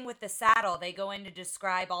same thing with the saddle. They go in to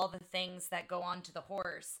describe all the things that go onto the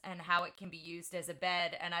horse and how it can be used as a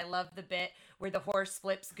bed. And I love the bit where the horse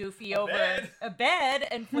flips Goofy over a bed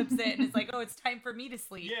and flips it, and it's like, oh, it's time for me to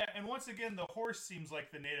sleep. Yeah, and once again, the horse seems like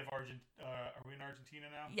the native are we in Argentina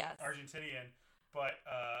now? Yes. Argentinian, but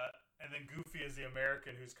and then Goofy is the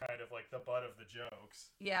American who's kind of like the butt of the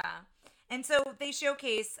jokes. Yeah. And so they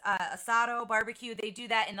showcase asado, barbecue. They do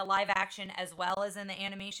that in the live action as well as in the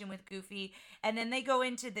animation with Goofy. And then they go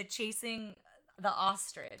into the chasing the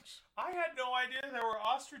ostrich. I had no idea there were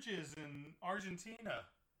ostriches in Argentina.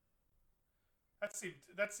 That seemed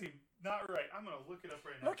not right. I'm going to look it up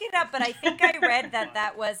right now. Look it up, but I think I read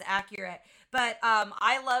that was accurate. But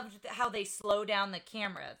I loved how they slow down the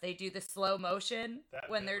camera. They do the slow motion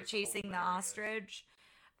when they're chasing the ostrich.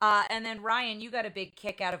 And then, Ryan, you got a big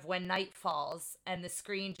kick out of when night falls and the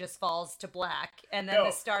screen just falls to black and then the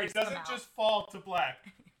stars come out. It doesn't just fall to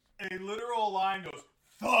black. A literal line goes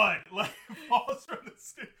thud, like it falls from the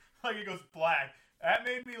screen, like it goes black. That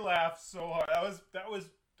made me laugh so hard. That was.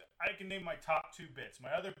 I can name my top 2 bits.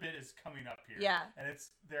 My other bit is coming up here. Yeah. And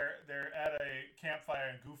it's they're at a campfire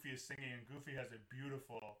and Goofy is singing and Goofy has a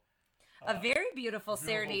very beautiful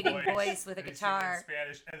serenading voice with a guitar. In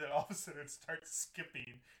Spanish, and then all of a sudden it starts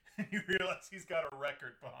skipping, and you realize he's got a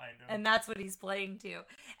record behind him. And that's what he's playing to.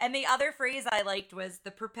 And the other phrase I liked was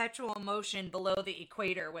the perpetual motion below the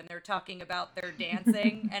equator when they're talking about their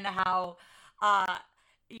dancing and how,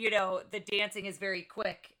 the dancing is very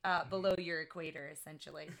quick below your equator,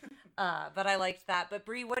 essentially. But I liked that. But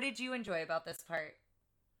Brie, what did you enjoy about this part?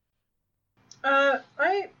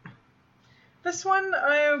 This one,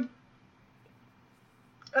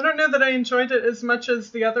 I don't know that I enjoyed it as much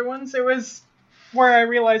as the other ones. It was where I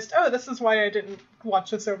realized, oh, this is why I didn't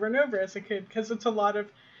watch this over and over as a kid, because it's a lot of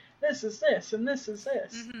this is this and this is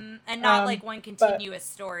this. Mm-hmm. And not like one continuous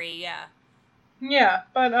story, yeah. Yeah,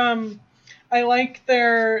 but I like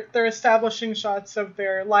their establishing shots of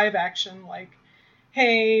their live action, like,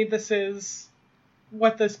 hey, this is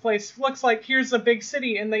what this place looks like. Here's a big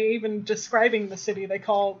city, and they even describing the city, they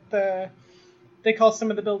call some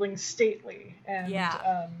of the buildings stately, and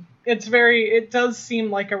it does seem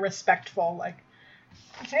like a respectful, like,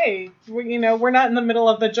 hey, we're not in the middle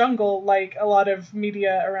of the jungle like a lot of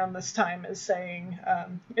media around this time is saying.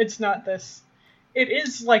 It's not this. It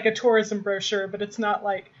is like a tourism brochure, but it's not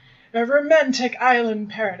like a romantic island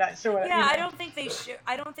paradise or whatever. Yeah, I don't think they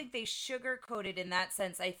sugarcoat it in that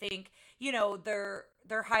sense. I think they're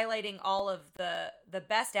highlighting all of the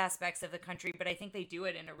best aspects of the country, but I think they do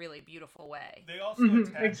it in a really beautiful way. They also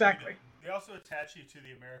they also attach you to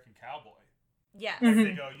the American cowboy. Yeah. Like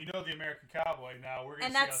they go, the American cowboy. Now we're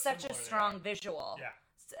going to see how that's such a strong visual. Yeah.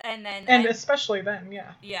 And especially then,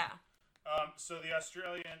 yeah. Yeah. So the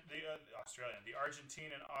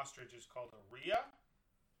Argentinian ostrich is called a rhea.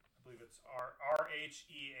 I believe it's RHEAS,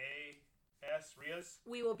 rheas.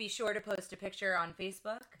 We will be sure to post a picture on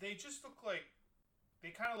Facebook. They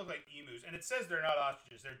kind of look like emus, and it says they're not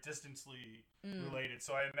ostriches; they're distantly related.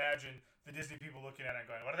 So I imagine the Disney people looking at it and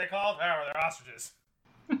going, "What are they called? Oh, they're ostriches."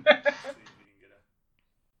 See if we can get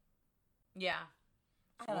Yeah.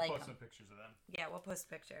 We'll post some pictures of them. Yeah, we'll post a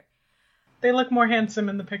picture. They look more handsome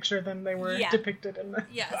in the picture than they were depicted in the...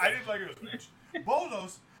 Yes. I didn't like it was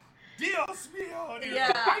Bolos, Dios mío! And he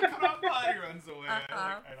runs away.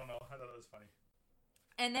 I don't know. I thought it was funny.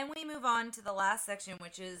 And then we move on to the last section,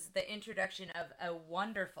 which is the introduction of a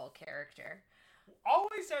wonderful character.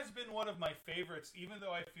 Always has been one of my favorites, even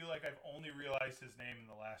though I feel like I've only realized his name in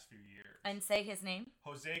the last few years. And say his name?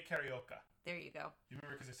 Jose Carioca. There you go. You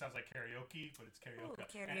remember because it sounds like karaoke, but it's Carioca. Ooh,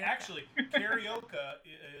 and actually, Carioca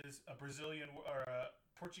is a Brazilian or a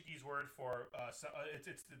Portuguese word for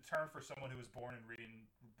it's the term for someone who was born in Rio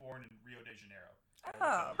de Janeiro.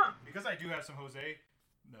 Oh. Because I do have some Jose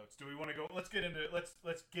notes. Do we want to go? Let's get into it. Let's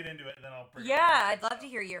get into it, and then I'll bring. Yeah, I'd love to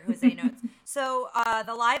hear your Jose notes. So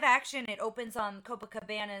the live action, it opens on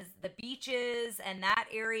Copacabana's the beaches and that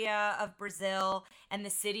area of Brazil and the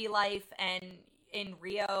city life and in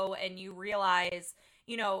Rio, and you realize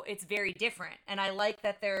it's very different. And I like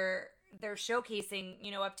that they're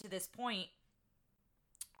showcasing up to this point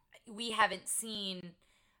we haven't seen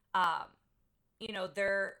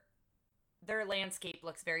their landscape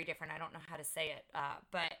looks very different. I don't know how to say it,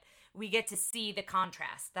 but we get to see the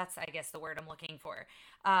contrast. That's, I guess, the word I'm looking for.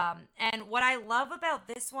 And what I love about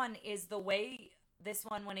this one is the way this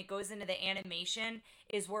one, when it goes into the animation,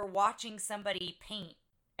 is we're watching somebody paint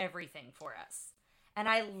everything for us. And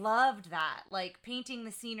I loved that. Like, painting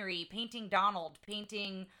the scenery, painting Donald,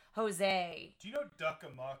 painting Jose. Do you know Duck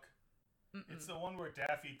Amuck? It's the one where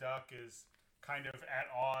Daffy Duck is kind of at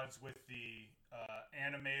odds with the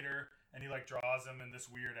animator, and he like draws him in this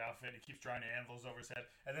weird outfit, and he keeps drawing anvils over his head,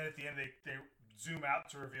 and then at the end they zoom out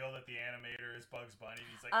to reveal that the animator is Bugs Bunny, and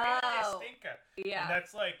he's like, "Hey, stinker!" Yeah, and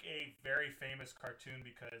that's like a very famous cartoon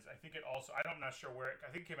because I think it also, I'm not sure where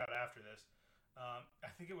I think it came out after this. I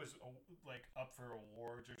think it was like up for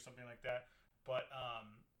awards or something like that, but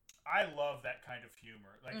I love that kind of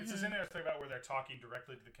humor. Like, it's this interesting thing about where they're talking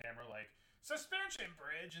directly to the camera, like suspension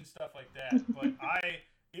bridge and stuff like that. But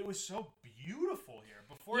it was so beautiful here.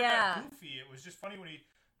 Before it got goofy, it was just funny when he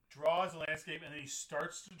draws the landscape and then he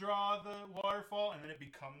starts to draw the waterfall and then it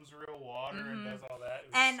becomes real water and does all that.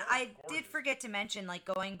 And so I did forget to mention, like,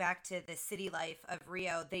 going back to the city life of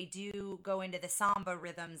Rio, they do go into the samba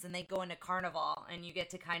rhythms and they go into carnival, and you get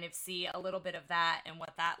to kind of see a little bit of that and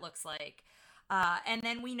what that looks like. And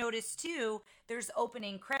then we noticed, too, there's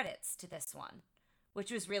opening credits to this one,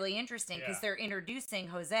 which was really interesting because they're introducing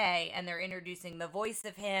Jose and they're introducing the voice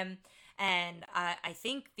of him. And I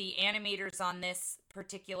think the animators on this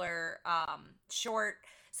particular short.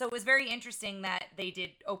 So it was very interesting that they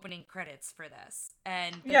did opening credits for this.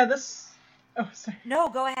 And Oh, sorry. No,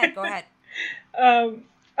 go ahead. Go ahead.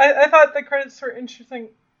 I thought the credits were interesting.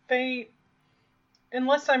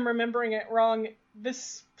 Unless I'm remembering it wrong,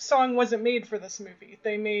 this song wasn't made for this movie.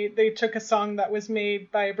 They took a song that was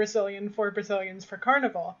made by a Brazilian for Brazilians for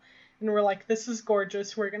Carnival, and were like, "This is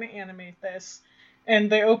gorgeous. We're going to animate this."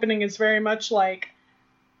 And the opening is very much like,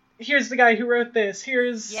 "Here's the guy who wrote this.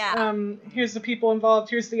 Here's the people involved.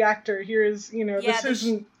 Here's the actor. Here's this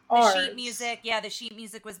isn't art." The sheet music. Yeah, the sheet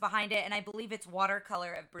music was behind it, and I believe it's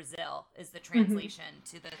Watercolor of Brazil is the translation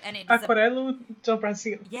to the. And it's Aquarelo do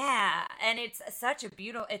Brasil. Yeah, and it's such a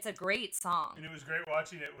beautiful. It's a great song. And it was great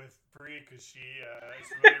watching it with Brie because she is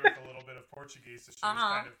familiar with a little bit of Portuguese, so she was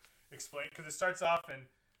kind of explaining, because it starts off and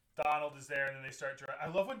Donald is there, and then they start drawing. I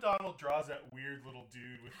love when Donald draws that weird little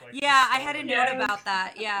dude with like. Yeah, I had a note about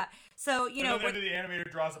that. Yeah, so and then the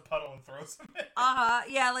animator draws a puddle and throws him in.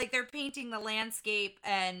 Yeah, like they're painting the landscape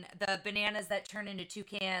and the bananas that turn into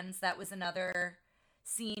toucans. That was another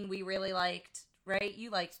scene we really liked. Right, you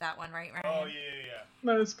liked that one, right, Ryan? Oh yeah.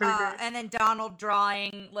 That was pretty great. And then Donald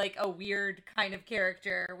drawing like a weird kind of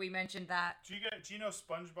character. We mentioned that. Do you know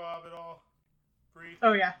SpongeBob at all, Brie?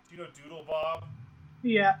 Oh yeah. Do you know Doodle Bob?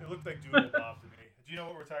 Yeah. It looked like Doodle Bob to me. Do you know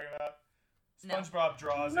what we're talking about? SpongeBob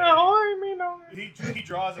draws he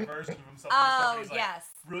draws a version of himself. Oh, yes.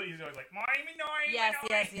 Really, he's always like, yes.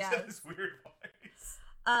 He's got this weird voice.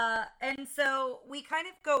 And so we kind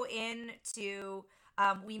of go into,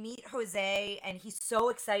 we meet Jose, and he's so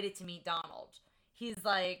excited to meet Donald. He's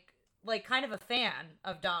like kind of a fan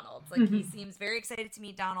of Donald's. Like, he seems very excited to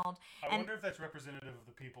meet Donald. I wonder if that's representative of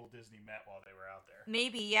the people Disney met while they were out there.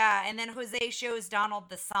 Maybe, yeah. And then Jose shows Donald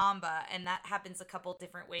the samba, and that happens a couple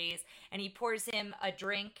different ways. And he pours him a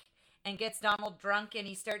drink and gets Donald drunk, and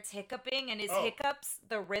he starts hiccuping, and his hiccups,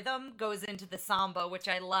 the rhythm goes into the samba, which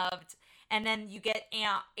I loved. And then you get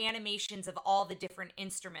animations of all the different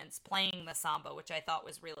instruments playing the samba, which I thought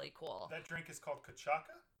was really cool. That drink is called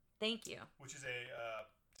cachaca. Thank you. Which is a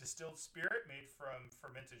distilled spirit made from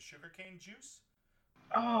fermented sugarcane juice.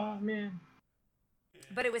 Oh man!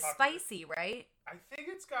 But it was spicy, right? I think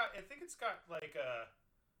it's got like a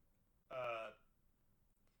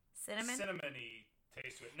cinnamony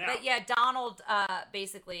taste to it. Now, but yeah, Donald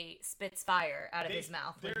basically spits fire out of his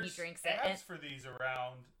mouth when he drinks it. There's ads for these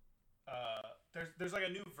around. There's like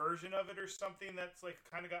a new version of it or something that's like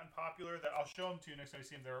kind of gotten popular. That I'll show them to you next time you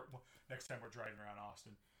see them. Next time we're driving around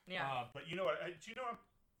Austin. Yeah. But you know what? Do you know?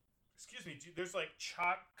 Excuse me. There's like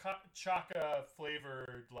chaca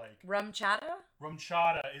flavored like rum chata. Rum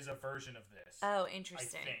chata is a version of this. Oh,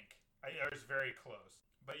 interesting. I think I was very close,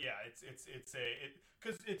 but yeah, it's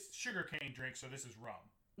because it's sugarcane drink, so this is rum.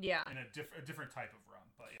 Yeah. And a different type of rum,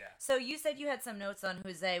 but yeah. So you said you had some notes on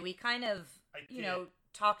Jose. We kind of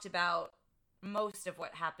talked about most of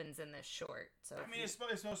what happens in this short. So I mean, it's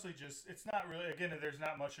mostly just, it's not really, again, there's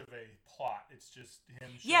not much of a plot. It's just him.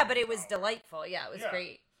 Yeah, but it was delightful. Yeah, it was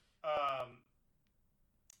great.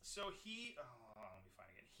 So let me find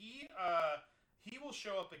again. He will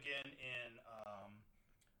show up again in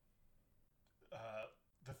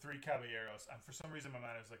the Three Caballeros. And for some reason, my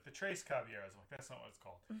mind was like the Tres Caballeros. I'm like, that's not what it's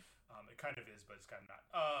called. It kind of is, but it's kind of not.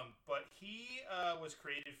 But he was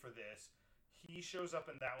created for this. He shows up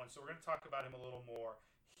in that one, so we're going to talk about him a little more.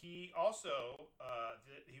 He also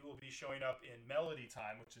he will be showing up in Melody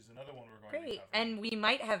Time, which is another one we're going to be covering. And we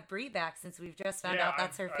might have Brie back since we've just found out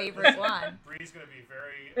that's her favorite one. Brie's going to be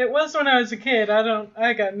very. It was when I was a kid.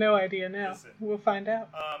 I got no idea now. Listen, we'll find out.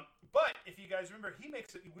 But if you guys remember, he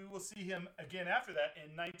makes it. We will see him again after that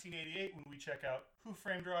in 1988 when we check out Who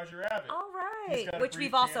Framed Roger Rabbit. All right, which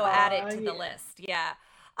we've also added to the list. Yeah,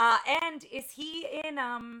 and is he in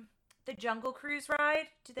the Jungle Cruise ride?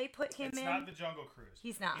 Do they put him in? It's not the Jungle Cruise.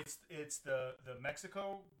 He's not. It's the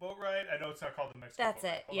Mexico boat ride. I know it's not called the Mexico. That's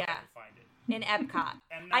boat it. Ride. Yeah. Find it. In Epcot.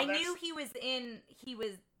 I knew he was in.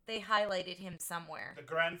 They highlighted him somewhere. The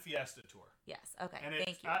Grand Fiesta Tour. Yes. Okay. And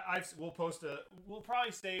thank you. We'll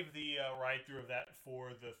probably save the ride through of that for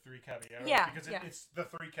the Three Caballeros. Yeah. Because it's the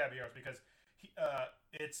Three Caballeros because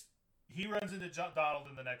he runs into Donald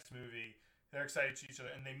in the next movie. They're excited to each other,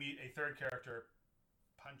 and they meet a third character,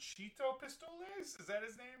 Panchito Pistoles. Is that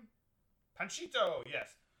his name? Panchito.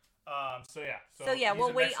 Yes. So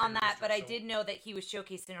we'll wait on that. But I did know that he was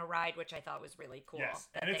showcased in a ride, which I thought was really cool. Yes,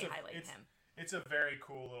 that they highlighted him. It's a very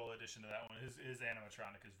cool little addition to that one. His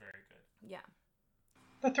animatronic is very good. Yeah.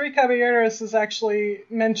 The Three Caballeros is actually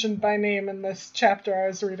mentioned by name in this chapter I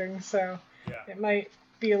was reading, so it might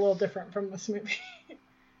be a little different from this movie.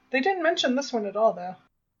 They didn't mention this one at all, though.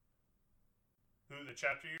 The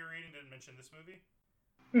chapter you're reading didn't mention this movie?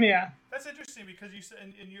 Yeah. That's interesting because you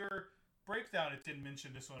said in your breakdown it didn't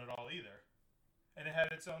mention this one at all either. And it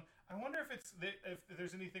had its own. I wonder if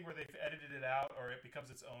there's anything where they've edited it out or it becomes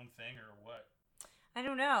its own thing or what. I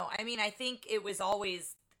don't know. I mean, I think it was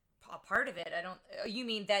always a part of it. You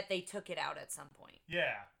mean that they took it out at some point?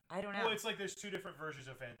 Yeah. I don't know. Well, it's like there's two different versions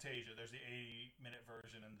of Fantasia. There's the 80-minute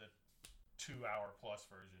version and the 2-hour-plus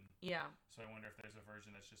version. Yeah. So I wonder if there's a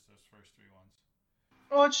version that's just those first three ones.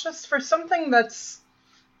 Well, it's just for something that's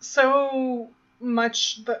so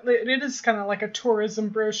much that it is kind of like a tourism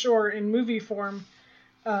brochure in movie form.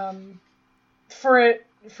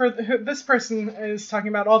 This person is talking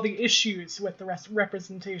about all the issues with the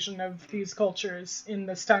representation of these cultures in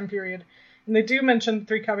this time period, and they do mention the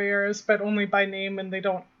Three Caballeros, but only by name, and they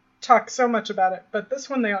don't talk so much about it. But this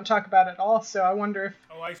one they don't talk about it at all. So I wonder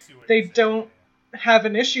if they don't have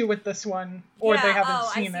an issue with this one, or they haven't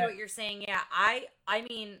seen it. I see what you're saying. Yeah, I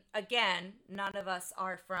mean, again, none of us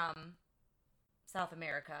are from South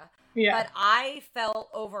America. Yeah. But I felt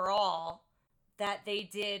overall that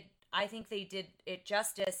I think they did it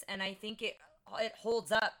justice, and I think it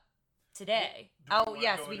holds up today. We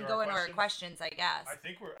can go into our questions, I guess. I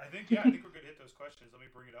think we're good to hit those questions. Let me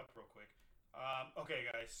bring it up real quick. Okay,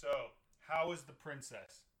 guys. So, how is the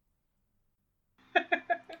princess?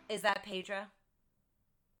 Is that Pedro?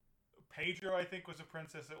 Pedro, I think, was a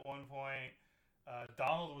princess at one point.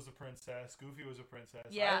 Donald was a princess. Goofy was a princess.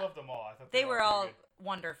 Yeah. I loved them all. I thought they were all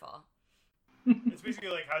wonderful. It's basically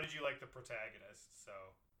like, how did you like the protagonist? So.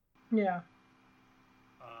 Yeah.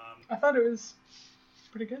 I thought it was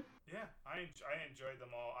pretty good. Yeah, I enjoyed them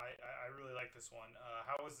all. I really like this one.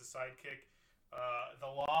 How was the sidekick? The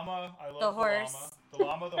llama. I love the horse. Llama. The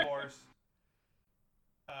llama, the horse.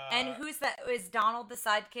 And who's that? Is Donald the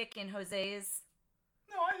sidekick in Jose's?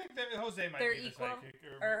 No, I think that Jose might be equal, the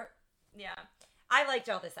sidekick. Yeah. I liked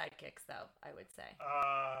all the sidekicks, though, I would say.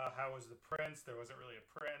 How was the prince? There wasn't really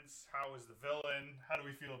a prince. How was the villain? How do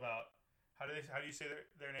we feel about... How do you say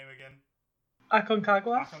their name again?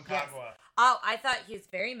 Aconcagua? Aconcagua. Yes. Oh, I thought he was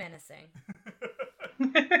very menacing.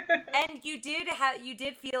 And you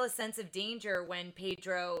did feel a sense of danger when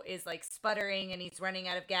Pedro is like sputtering and he's running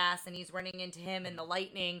out of gas and he's running into him and the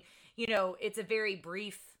lightning. You know, it's a very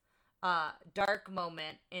brief, dark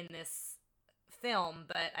moment in this film,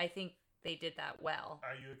 but I think they did that well.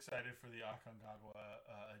 Are you excited for the Aconcagua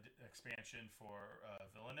expansion for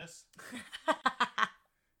Villainous?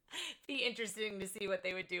 Be interesting to see what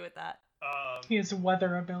they would do with that. He has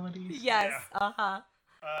weather abilities. Yes. Yeah.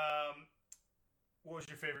 What was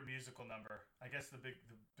your favorite musical number? I guess the big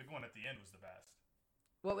one at the end was the best.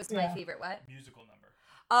 What was my favorite musical number?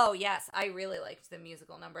 Oh, yes. I really liked the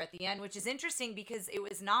musical number at the end, which is interesting because it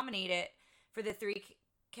was nominated for the Three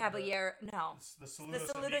Caballeros. The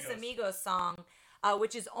Saludos Amigos song,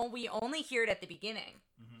 which is we only hear it at the beginning,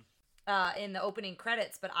 in the opening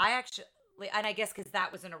credits. But I actually, and I guess because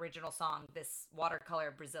that was an original song, this Watercolor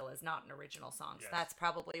of Brazil is not an original song, so that's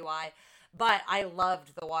probably why. But I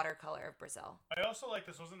loved the Watercolor of Brazil. I also like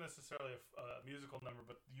this wasn't necessarily a musical number,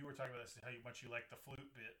 but you were talking about this, how much you liked the flute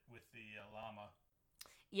bit with the llama.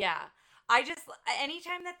 Yeah, I just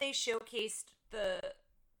anytime that they showcased the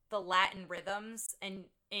the Latin rhythms, and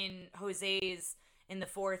in Jose's, in the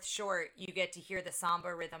fourth short, you get to hear the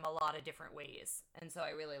samba rhythm a lot of different ways, and so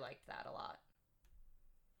I really liked that a lot.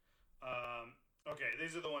 Okay,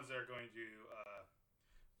 these are the ones that are going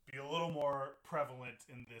to be a little more prevalent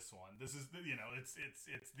in this one. This is,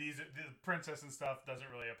 it's these, the princess and stuff doesn't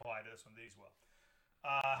really apply to this one. These will.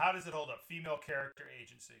 How does it hold up? Female character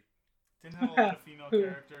agency. Didn't have a lot of female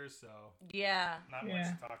characters, so yeah, not much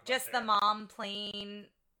to talk about. Just there. The mom playing.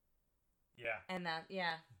 Yeah. And that,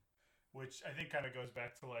 yeah. Which I think kind of goes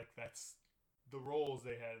back to like that's the roles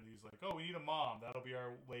they had in these. Like, oh, we need a mom. That'll be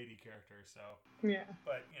our lady character. So yeah.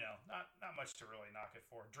 But not much to really knock it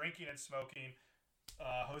for. Drinking and smoking.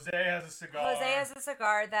 Jose has a cigar. Jose has a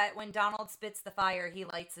cigar that when Donald spits the fire, he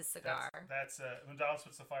lights his cigar. That's when Donald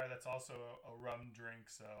spits the fire. That's also a rum drink.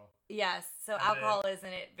 So yes, so alcohol is in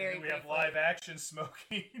it very. We have live action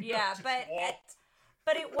smoking. Yeah,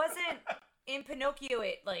 but it wasn't in Pinocchio.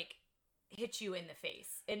 It like hits you in the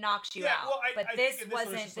face. It knocks you out. Well, but this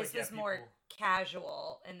wasn't. This was more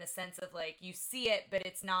casual in the sense of like you see it, but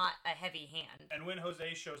it's not a heavy hand. And when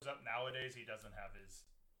Jose shows up nowadays, he doesn't have his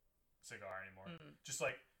cigar anymore. Just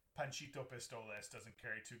like Panchito Pistolas doesn't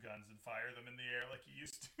carry two guns and fire them in the air like he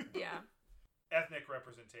used to. Yeah. Ethnic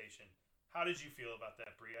representation. How did you feel about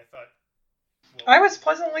that, Brie? I thought. I was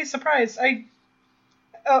pleasantly surprised. I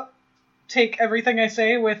take everything I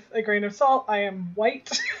say with a grain of salt. I am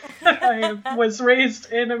white. I was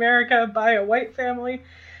raised in America by a white family.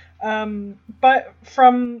 But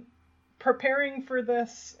from preparing for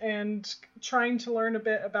this and trying to learn a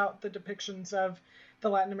bit about the depictions of the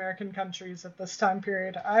Latin American countries at this time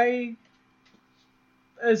period,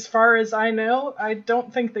 as far as I know, I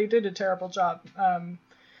don't think they did a terrible job.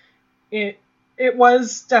 It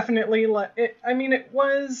was definitely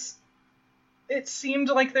it seemed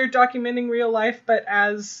like they're documenting real life, but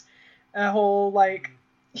as a whole, like,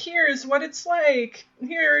 here's what it's like.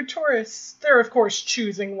 Here are tourists. They're, of course,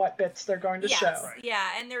 choosing what bits they're going to show. Right. Yeah,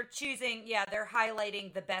 and they're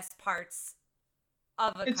highlighting the best parts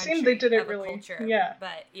of a country. It seemed they did it really, culture,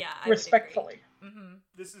 but I respectfully. Mm-hmm.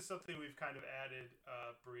 This is something we've kind of added,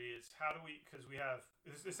 Brie, is how do we, because we have,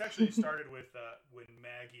 this actually started with when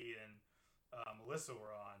Maggie and Melissa were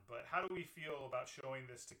on, but how do we feel about showing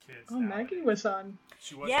this to kids? Oh, nowadays? Maggie was on.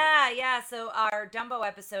 She was. Yeah. So our Dumbo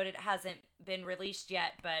episode, it hasn't been released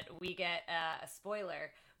yet, but we get a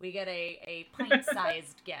spoiler. We get a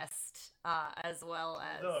pint-sized guest, as well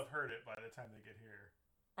as. They'll have heard it by the time they get here.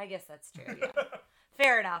 I guess that's true. Yeah.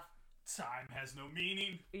 Fair enough. Time has no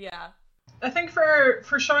meaning. Yeah. I think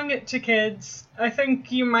for showing it to kids, I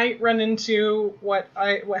think you might run into what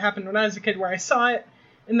happened when I was a kid, where I saw it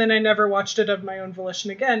and then I never watched it of my own volition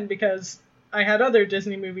again because I had other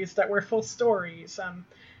Disney movies that were full stories.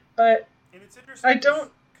 But and it's interesting. I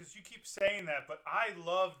don't, because you keep saying that, but I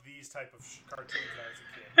love these type of cartoons when I was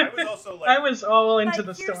a kid. I was also like, I was all into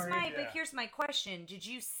the story. But here's my question: did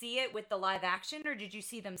you see it with the live action, or did you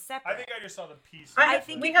see them separate? I think I just saw the piece. I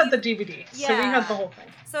think we had the DVD, so we had the whole thing.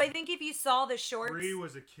 So I think if you saw the shorts, Brie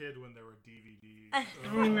was a kid when there were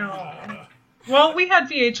DVDs. No. Well, we had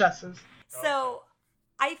VHSs. So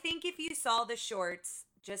I think if you saw the shorts,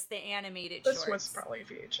 just the animated shorts, this was probably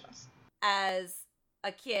VHS. As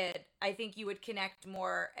a kid, I think you would connect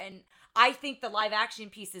more, and I think the live action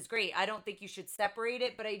piece is great. I don't think you should separate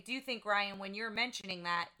it, but I do think, Ryan, when you're mentioning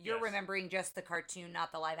that, you're remembering just the cartoon,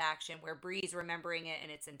 not the live action, where Brie's remembering it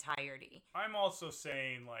in its entirety. I'm also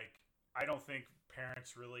saying, like, I don't think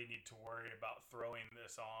parents really need to worry about throwing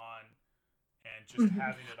this on and just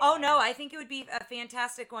having it on. Oh, no, I think it would be a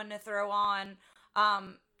fantastic one to throw on,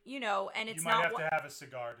 and it's not... You might have to have a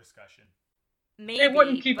cigar discussion. Maybe, it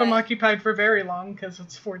wouldn't keep them occupied for very long because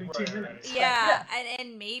it's 42 minutes. Right. Yeah,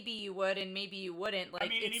 and maybe you would, and maybe you wouldn't. Like,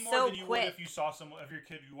 any it's more so than you quick. Would if you saw if your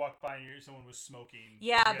kid, you walked by and someone was smoking.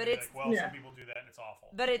 Yeah, but it's some people do that and it's awful.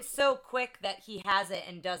 But it's so quick that he has it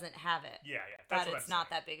and doesn't have it. Yeah, that's that it's not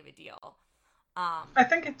that big of a deal. I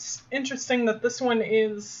think it's interesting that this one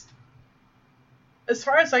is, as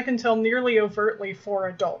far as I can tell, nearly overtly for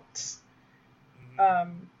adults.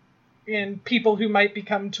 And people who might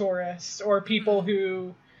become tourists or people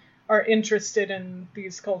who are interested in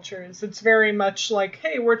these cultures. It's very much like,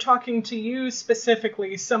 hey, we're talking to you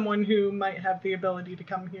specifically, someone who might have the ability to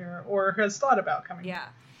come here or has thought about coming here. Yeah.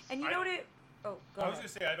 And you know what it... Oh, go ahead. I was going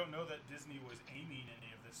to say, I don't know that Disney was aiming any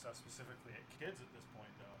of this stuff specifically at kids at this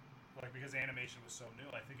point, though. Like, because animation was so new,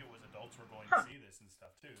 I think it was adults were going to see this and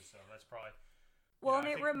stuff, too. So that's probably... Well, and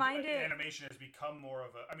it reminded... Animation has become more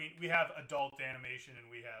of a... I mean, we have adult animation and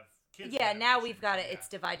we have kids animation. Now we've got it. Yeah. It's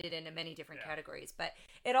divided into many different categories. But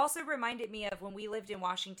it also reminded me of when we lived in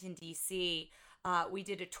Washington, D.C., we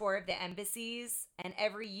did a tour of the embassies, and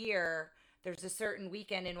every year there's a certain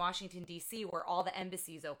weekend in Washington, D.C. where all the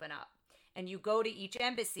embassies open up. And you go to each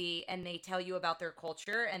embassy and they tell you about their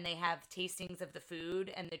culture, and they have tastings of the food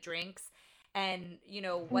and the drinks and, you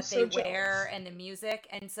know, what they wear and the music.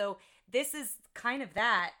 And so this is kind of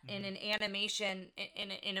that in an animation,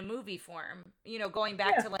 in a movie form, you know, going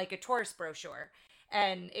back to like a tourist brochure.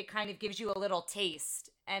 And it kind of gives you a little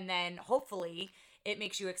taste. And then hopefully it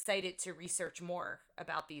makes you excited to research more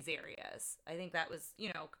about these areas. I think that was, you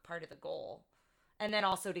know, part of the goal. And then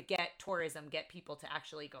also to get tourism, get people to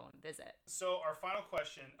actually go and visit. So our final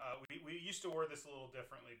question, we used to word this a little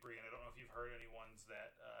differently, Bree, and I don't know if you've heard any ones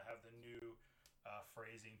that have the new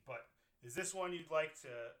phrasing, but is this one you'd like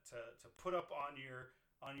to put up on your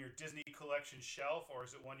Disney collection shelf, or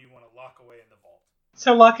is it one you want to lock away in the vault?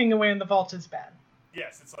 So locking away in the vault is bad.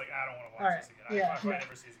 Yes, it's like, I don't want to watch this again. If I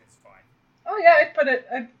never see it, it's fine. Oh yeah, I'd put it.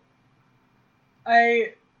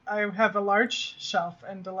 I have a large shelf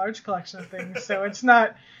and a large collection of things, so it's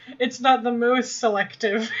not the most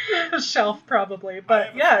selective shelf probably.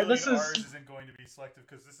 But yeah, this is ours isn't going to be selective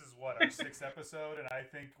because this is what, our 6th episode, and I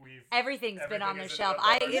think everything's been on the shelf.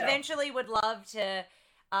 I eventually would love to,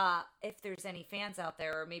 if there's any fans out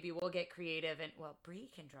there, or maybe we'll get creative and Bree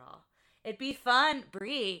can draw. It'd be fun,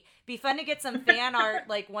 Bree. Be fun to get some fan art,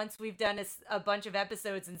 like once we've done a bunch of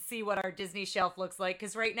episodes and see what our Disney shelf looks like.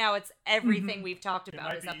 Because right now, it's everything we've talked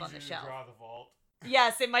about is up on the shelf. To draw the vault.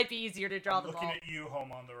 Yes, it might be easier to draw the vault. Looking at you,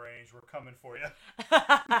 home on the range, we're coming for you.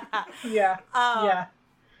 Yeah.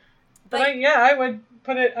 But I would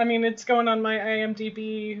put it. I mean, it's going on my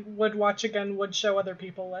IMDb would watch again, would show other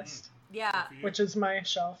people list. Yeah, which is my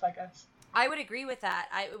shelf, I guess. I would agree with that.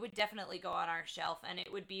 It would definitely go on our shelf, and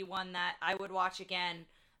it would be one that I would watch again,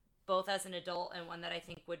 both as an adult and one that I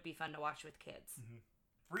think would be fun to watch with kids.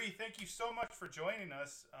 Mm-hmm. Bree, thank you so much for joining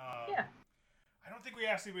us. Yeah. I don't think we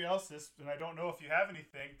asked anybody else this, and I don't know if you have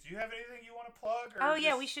anything. Do you have anything you want to plug? Or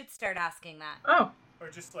yeah, we should start asking that. Oh. Or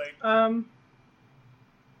just like... well,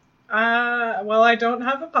 I don't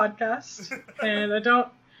have a podcast, and I don't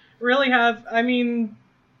really have... I mean...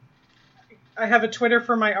 I have a Twitter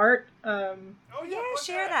for my art.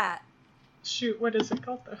 Share that. Shoot, what is it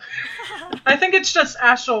called though? I think it's just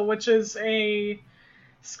Ashel, which is a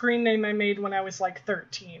screen name I made when I was like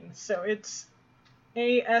 13. So it's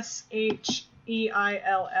ASHEILL.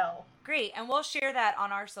 Great, and we'll share that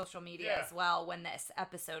on our social media as well when this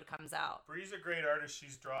episode comes out. Bree's a great artist.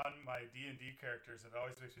 She's drawn my D&D characters. It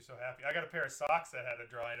always makes me so happy. I got a pair of socks that had a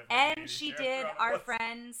drawing of my And she did our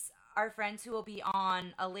friends who will be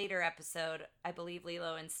on a later episode, I believe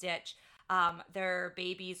Lilo and Stitch, their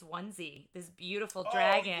baby's onesie, this beautiful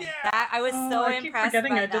dragon. That I was so impressed by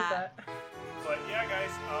I did that. But yeah, guys,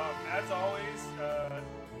 as always,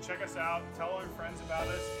 check us out, tell our friends about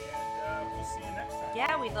us, and we'll see you next time.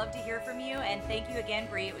 Yeah, we'd love to hear from you, and thank you again,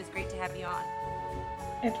 Bree. It was great to have you on.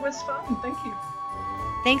 It was fun. Thank you.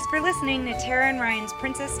 Thanks for listening to Tara and Ryan's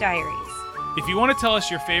Princess Diaries. If you want to tell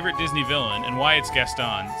us your favorite Disney villain and why it's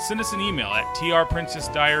Gaston, send us an email at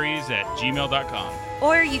trprincessdiaries@gmail.com.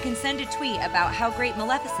 Or you can send a tweet about how great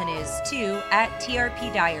Maleficent is to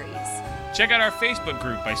 @TRPDiaries. Check out our Facebook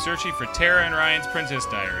group by searching for Tara and Ryan's Princess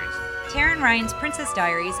Diaries. Tara and Ryan's Princess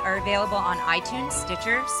Diaries are available on iTunes,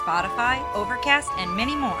 Stitcher, Spotify, Overcast, and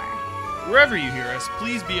many more. Wherever you hear us,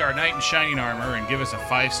 please be our knight in shining armor and give us a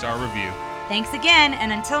 5-star review. Thanks again,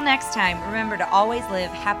 and until next time, remember to always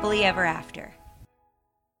live happily ever after.